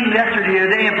the same yesterday,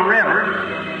 today, and forever,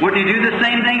 would He do the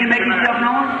same thing to make Himself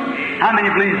known? How many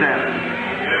believes that?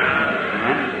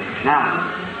 Now,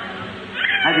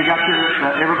 have you got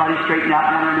everybody straightened out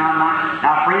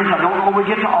now, friends, I don't know when we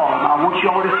get to all of them. I want you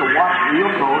all just to watch real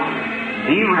close.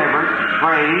 Be reverent,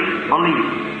 pray, believe.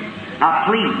 Now,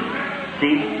 please,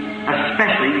 see,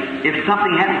 especially if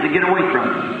something happens to get away from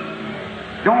you.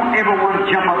 Don't ever want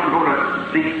to jump up and go to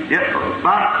see.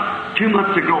 About 2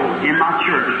 months ago in my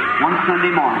church, one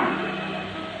Sunday morning,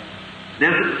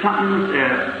 there's something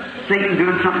Satan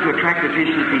doing something to attract the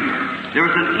attention of people. There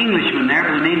was an Englishman there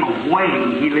by the name of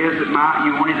Wayne. He lives at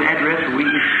you want his address, or we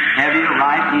can have you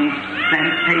write. He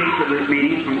sends tapes of the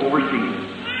meetings from overseas.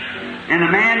 And the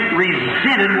man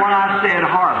resented what I said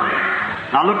horribly.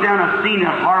 I looked down, I seen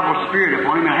a horrible spirit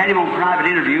upon him. I had him on private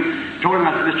interview, told him,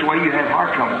 I said, Mr. Wayne, you have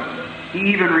heart trouble.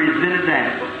 He even resented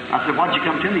that. I said, what'd you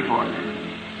come to me for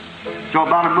then? So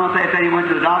about a month after that, he went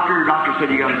to the doctor. The doctor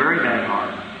said, you got a very bad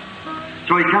heart.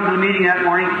 So he come to the meeting that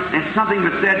morning, and something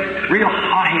was said, real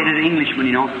hot-headed Englishman,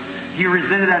 you know. He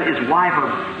resented that his wife,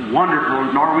 a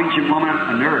wonderful Norwegian woman,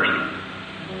 a nurse,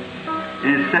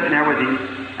 and is sitting there with him.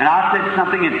 And I said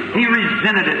something, and he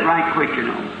resented it right quick, you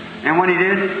know. And when he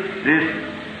did,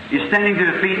 he's standing to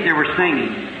the feet, they were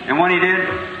singing. And when he did,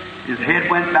 his head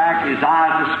went back, his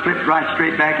eyes just flipped right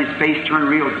straight back, his face turned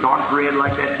real dark red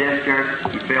like that desk there.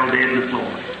 He fell dead in the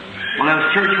floor. Well, there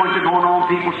was church went to going on,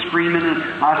 people screaming, and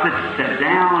I said, sit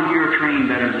down, you're trained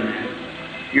better than that.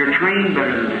 You're trained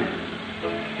better than that.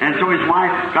 And so his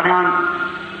wife got down,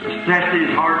 tested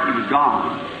his heart, he was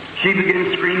gone. She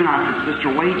began screaming. I said,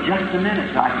 Sister, wait just a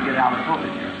minute so I can get out of the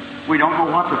pulpit here. We don't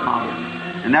know what the Father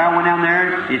is. And there I went down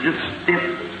there, he's just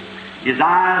stiff. His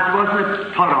eyes wasn't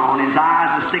put on, his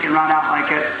eyes were sticking right out like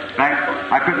that. In fact,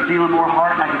 I couldn't feel no more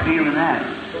heart than I could feel in that.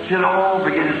 She said, oh,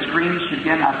 began to scream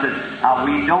again. I said,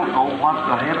 we don't know what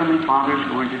the Heavenly Father is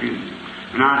going to do.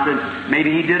 And I said, maybe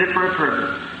He did it for a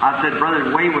purpose. I said,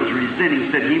 Brother Way was resenting.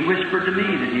 He said, he whispered to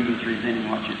me that he was resenting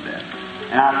what you said.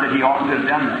 And I said, he oughtn't to have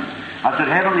done that. I said,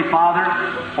 Heavenly Father,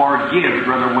 forgive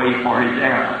Brother Way for his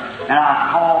error. And I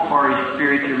call for his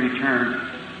spirit to return.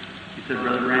 He said,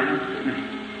 Brother Branham,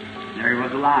 there he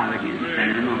was alive again,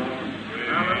 standing in the moment.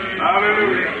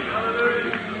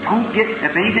 Hallelujah. Don't get,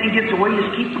 if anything gets away,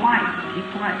 just keep quiet. Keep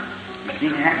quiet. You see,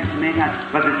 it happens to many times.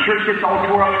 But the church gets all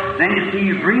tore up, then you see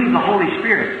you grieve the Holy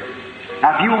Spirit.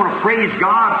 Now, if you want to praise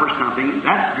God for something,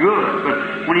 that's good.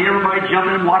 But when everybody's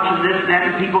jumping and watching this and that,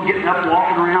 and people getting up,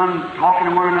 walking around,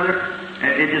 talking to one another,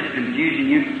 it's just confusing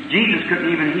you. Jesus couldn't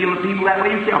even heal the people that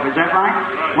way himself. Is that right?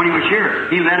 When he was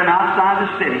here, he led them outside the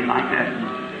city like that.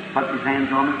 Put his hands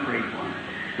on them and prayed for them.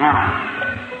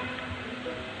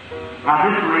 Now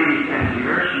this lady stands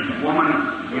here. She's a woman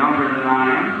younger than I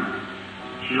am.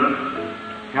 She looks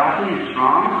healthy and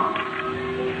strong.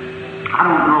 I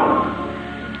don't know.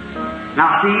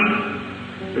 Now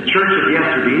see, the church of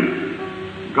yesterday,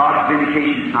 God's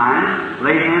vindication sign,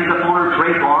 lay hands upon her,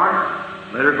 pray for her,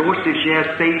 let her go see if she has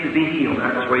faith to be healed.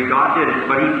 That's the way God did it.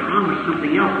 But He promised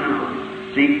something else now.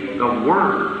 See, the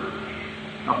Word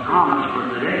of promise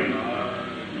for today.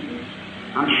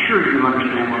 I'm sure you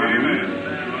understand what I mean.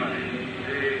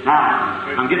 Now,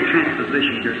 I'm getting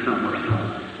transposition here somewhere. So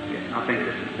I think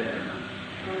this is better.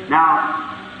 Now,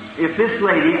 if this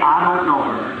lady, I don't know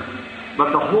her,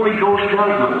 but the Holy Ghost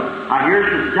does know her. Now, here's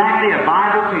exactly a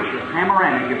Bible picture, a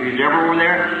panoramic. If you're ever over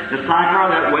there, the sidecar,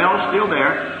 that well's still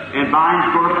there, and vines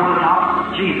grow up on the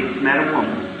top. Jesus met a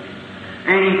woman.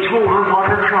 And He told her what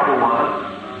her trouble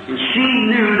was. And she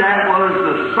knew that was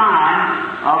the sign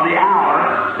of the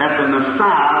hour that the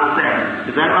Messiah was there.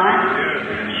 Is that right?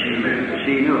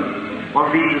 She knew it. Well,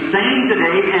 if He's the same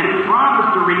today and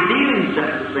promised to reveal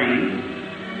Himself the same,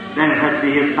 then it has to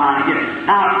be His sign again.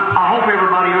 Now, I hope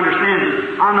everybody understands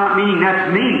this. I'm not meaning that's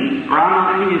me, or I'm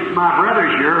not meaning it's my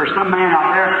brothers here, or some man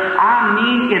out there. I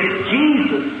mean it's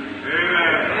Jesus.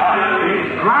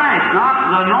 It's Christ, not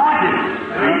the anointed.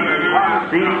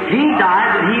 See, He died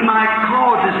that He might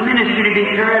cause His ministry to be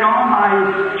carried on by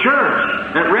His church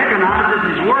that recognizes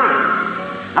His Word.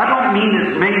 I don't mean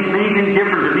it makes anything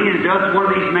different to me than it does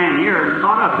one of these men here.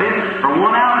 Not a bit, or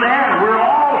one out there. We're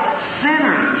all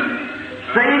sinners.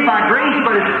 Saved by grace,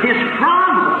 but it's His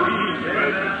promise.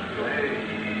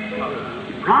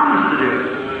 He promised to do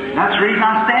it. And that's the reason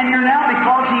I stand here now,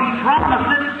 because He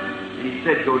promised it, and He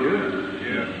said, go do it.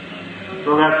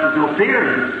 So that's no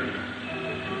fear.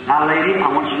 Now, lady,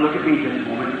 I want you to look at me just a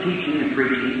moment, teaching and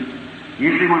preaching.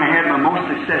 Usually when I had my most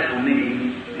successful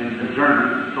meeting in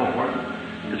discernment and so forth,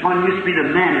 it's when I used to be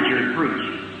the manager and preach.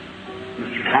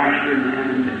 Mr. Baxter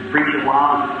and preach a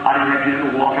while. I didn't have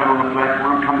to walk out on the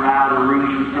platform, come right out of the room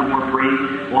from somewhere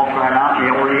free, walk right out. They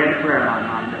already had a prayer line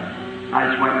lined up. I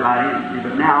just went right in.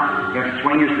 But now, you have to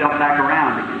swing yourself back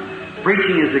around again.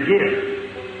 Preaching is a gift.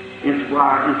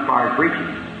 Inspired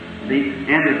preaching.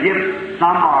 And the gift,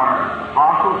 some are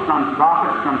apostles, some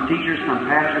prophets, some teachers, some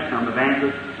pastors, some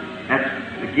evangelists. That's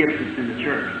the gift that's in the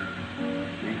church.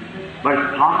 But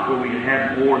it's possible we could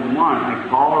have more than one, like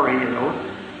Paul or any of those.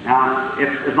 Now,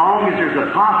 as long as there's an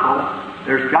apostle,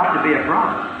 there's got to be a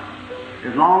prophet.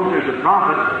 As long as there's a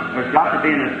prophet, there's got to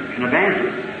be an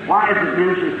evangelist. Why is it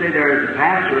ministers say there is a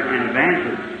pastor and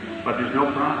evangelist, but there's no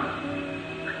prophet?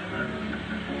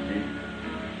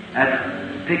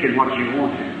 That's picking what you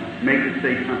want to. Make it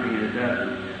say something that it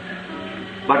doesn't.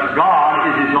 But God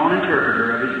is His own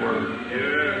interpreter of His Word.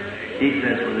 He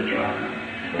says for the trial.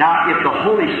 Now, if the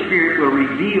Holy Spirit will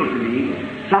reveal to me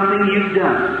something you've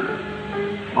done,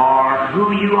 or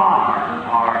who you are,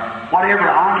 or whatever,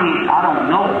 I don't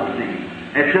know, see.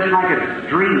 It's just like a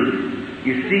dream.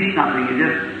 You see something, it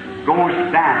just goes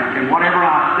back, and whatever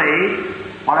I say,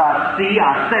 what I see,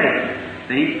 I say.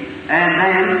 See? And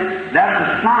then that's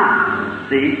a sign.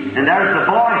 See? And there's the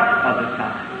voice of the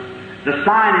sign. The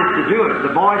sign is to do it.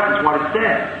 The voice is what it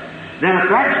says. Then if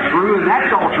that's true, and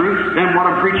that's all true, then what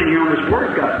I'm preaching here on this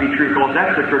Word's got to be true, because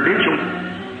that's the credentials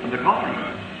of the calling.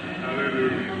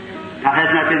 Now,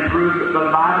 hasn't that been proved by the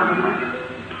Bible?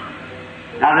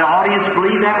 Now, the audience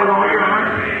believe that with all your heart?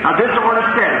 Now, this is what it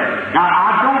says. Now, I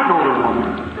don't know the woman.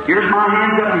 Here's my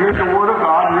hands up, and here's the Word of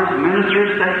God, and here's the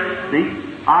ministers say, see,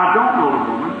 I don't know the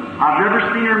woman. I've never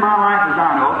seen her in my life as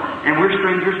I know, and we're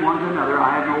strangers one to another.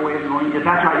 I have no way of knowing. If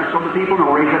that's right, so the people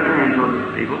know. Raise up their hands so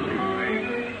the people see.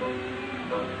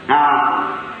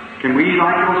 Now, can we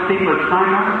like those people that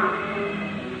sign up?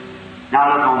 Now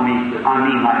look on me. I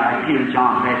mean, like Peter and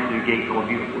John passed through the gate, so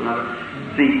beautiful.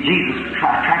 See, Jesus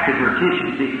attracted their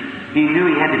attention. See, he knew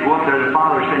he had to go up there. The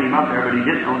Father sent him up there, but he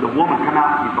didn't know. The woman come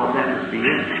out, and he thought that must be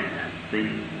it. See,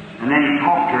 and then he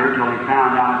talked to her until he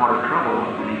found out what her trouble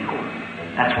was, and he told her.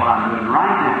 That's what I'm doing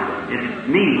right now. It's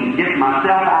me getting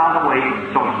myself out of the way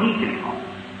so he can talk.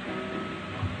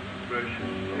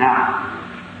 Now,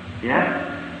 yes,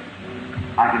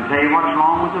 I can tell you what's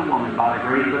wrong with the woman by the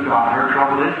grace of God. Her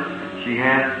trouble is she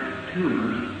has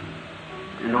tumors,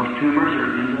 and those tumors are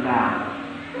in the bowels.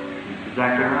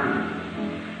 Exactly right.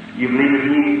 You believe that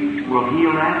He will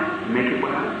heal that and make it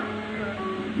well?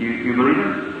 You believe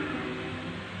it?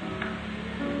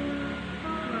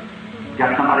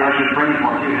 Got somebody else you're praying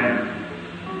for too, haven't you?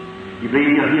 You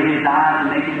believe He'll heal his eyes and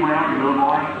make him well, your little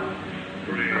boy?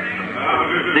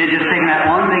 They just taking that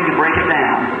one thing to break it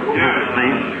down.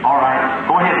 See? All right.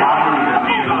 Go ahead, Bob.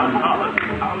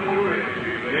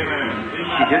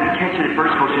 She didn't catch it at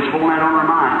first because she's holding that on her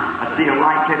mind. I see a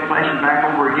light kept flashing back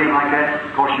over again like that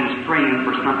because she was praying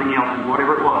for something else, and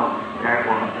whatever it was, there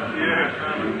it was.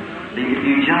 See, if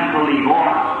you just believe, or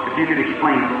if you could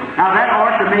explain it. Now that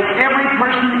ought to make every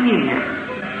person in here.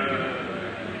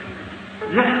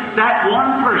 Just that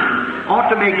one person ought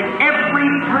to make every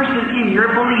person in here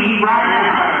believe right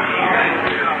now.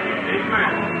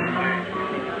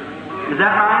 Is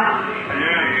that right?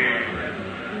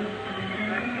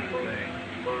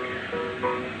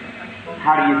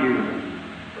 How do you do it?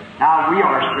 Now, we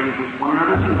are strangers, one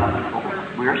another too,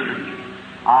 like we are strangers.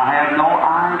 I have no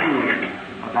idea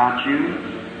about you,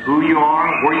 who you are,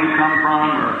 where you come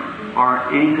from, or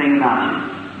anything about you.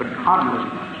 But God knows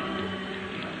about you.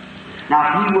 Now,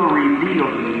 He will reveal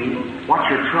to me what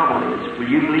your trouble is. Will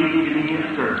you believe me to be His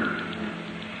servant?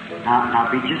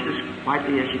 Now be just as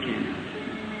quietly as you can.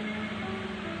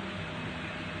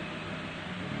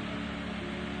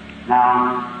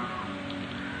 Now,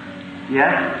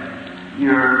 yes,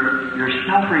 you're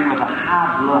suffering with a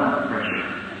high blood pressure.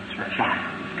 That's right.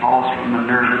 It calls from a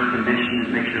nervous condition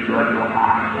that makes your blood go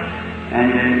high.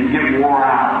 And then you get wore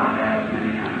out with that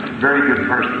many times. Very good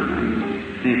person.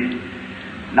 See,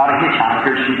 not a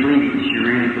hitchhiker. She believes. She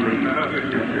really believes.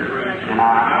 And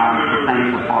I'm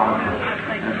thankful for her.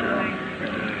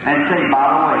 And say, by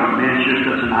the way, man, you're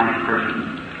such a nice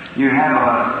person. You have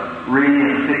a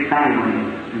really sick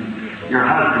family. Your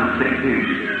husband's sick too.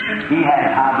 He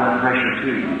has high blood pressure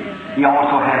too. He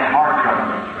also has heart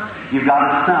trouble. You've got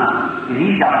a son, and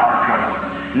he's got heart trouble.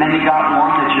 And then you got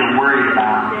one that you're worried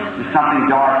about. There's something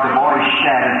dark. The boy's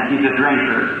shattered. He's a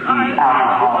drinker. He's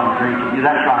alcohol and drinking. Is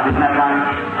that right? Isn't that right?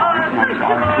 I'm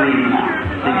sorry. Please now.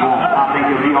 I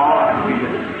think you'll be all right.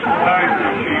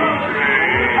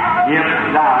 If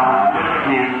thou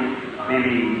canst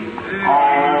believe,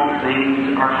 all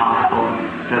things are possible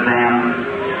to them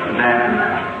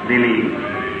that believe.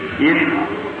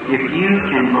 If you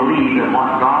can believe that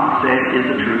what God said is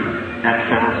the truth, that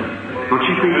settles it. Don't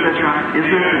you think that's right?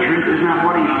 Isn't that the truth? Isn't that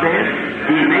what He said?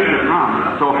 He made the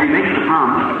promise. So if He makes the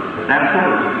promise, that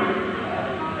settles it.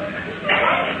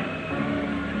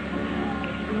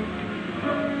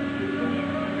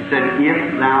 He said, if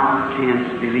thou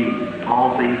canst believe,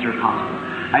 all things are possible.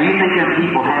 Now you think that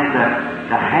people have to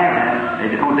have that.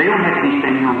 They don't have to be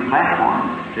standing on the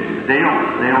platform. They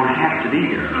don't have to be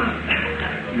here.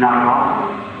 Not at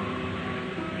all.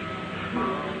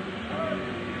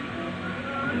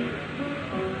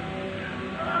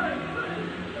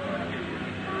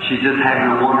 She's just having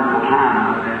a wonderful time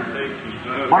with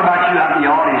that. What about you out in the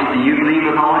audience? Do you believe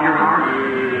with all your heart?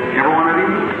 Every one of you?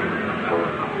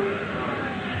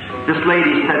 This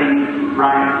lady sitting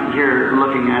right here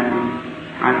looking at me,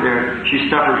 right there,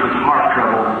 she suffers with heart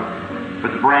trouble,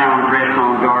 with brown dress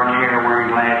on, dark hair,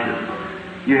 wearing glasses.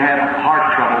 You have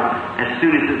heart trouble. As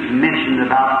soon as it's mentioned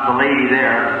about the lady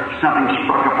there, something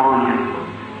struck upon you.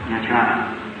 That's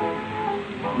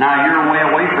right. Now you're way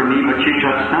away from me, but you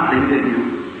touched something, didn't you?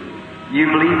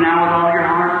 You believe now with all your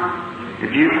heart?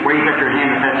 If you raise up your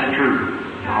hand if that's true.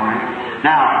 All right.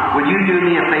 Now, would you do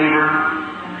me a favor?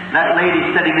 That lady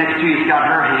sitting next to you's got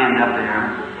her hand up there.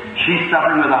 She's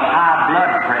suffering with a high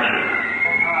blood pressure.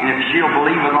 And if she'll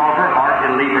believe with all her heart,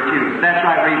 it'll leave her too. That's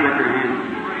right, raise up your hand.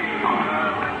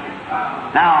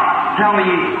 Now, tell me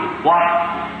what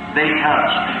they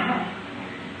touched.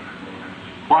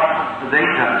 What they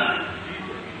touched.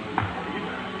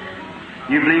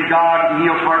 You believe God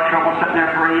heals heart trouble sitting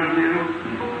there praying too?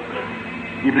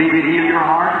 You believe He'd heal your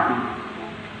heart?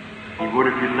 He would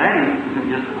if you'd let Him.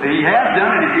 He has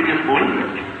done it if you just believe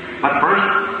it. But first,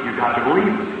 you've got to believe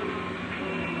it.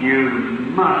 You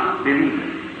must believe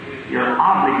it. You're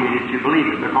obligated to believe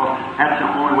it because that's the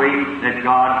only way that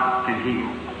God can heal.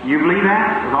 You believe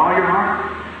that with all your heart?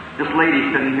 This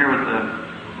lady sitting here with the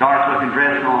dark-looking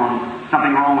dress on,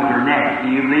 something wrong with her neck.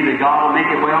 Do you believe that God will make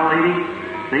it well, lady?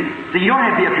 See, you don't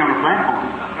have to be up here on the platform.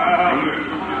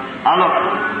 Now look,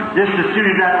 just as soon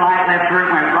as that light left her, it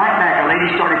went right back. A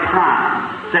lady started crying,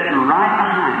 sitting right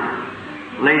behind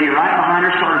her. Lady right behind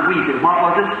her started weeping. What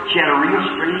was it? She had a real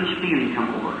strange feeling come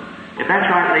over her. If that's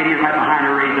right, lady right behind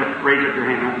her, raise up your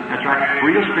hand. That's right.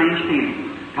 Real strange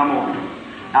feeling come over her.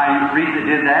 Now, the reason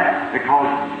it did that, because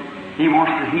He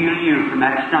wants to heal you from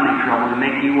that stomach trouble and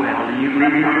make you well. Do you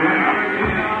believe He'll do it?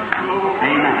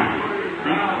 Amen.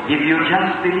 See? If you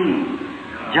just believe.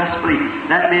 Just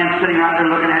believe. That man sitting right there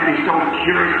looking at me so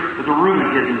curious with the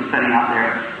rheumatism sitting out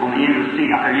there on the end of the seat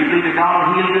out there. You believe that God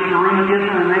will heal you with the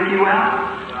rheumatism and make you well?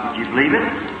 If you believe it,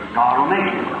 God will make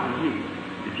you well.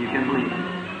 If you can believe it.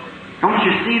 Don't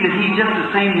you see that He's just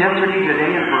the same yesterday,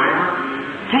 today, and forever?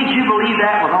 Can't you believe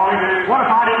that with all this? What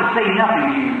if I didn't say nothing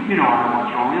to you? You know I know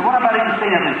what's wrong. What if I didn't say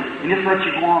nothing and just let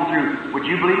you go on through? Would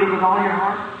you believe it with all your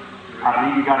heart? I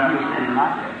believe you got healed standing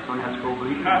right there. So you have to go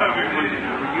believe it.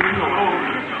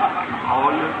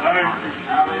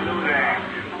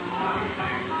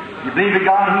 You believe that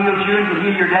God heals you and can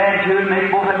heal your dad too and make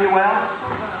both of you well?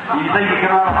 You think you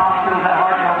come out of the hospital with that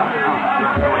heart trouble?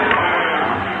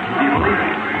 Do you believe it?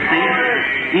 See?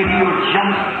 If you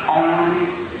just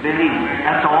only believe.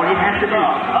 That's all you have to do.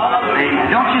 Amen.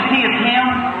 Don't you see it's Him?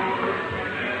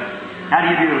 How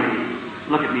do you do it?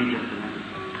 Look at me just a minute.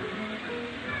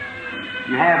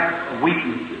 You have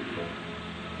weaknesses.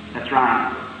 That's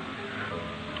right.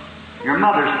 Your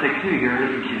mother's sick too here,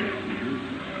 isn't she?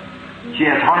 She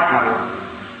has heart trouble.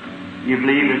 You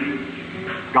believe that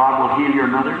God will heal your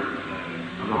mother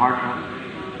of the heart trouble?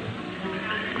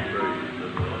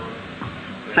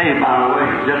 Say it, by the way,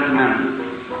 just a minute.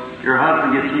 Your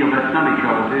husband gets healed of that stomach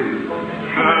trouble too.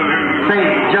 Say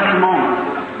just a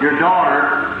moment. Your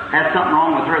daughter has something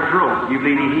wrong with her throat. You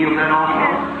believe He healed that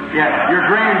also? Yeah. Your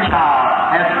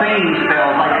grandchild has fainting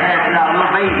spells like passing out. A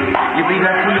little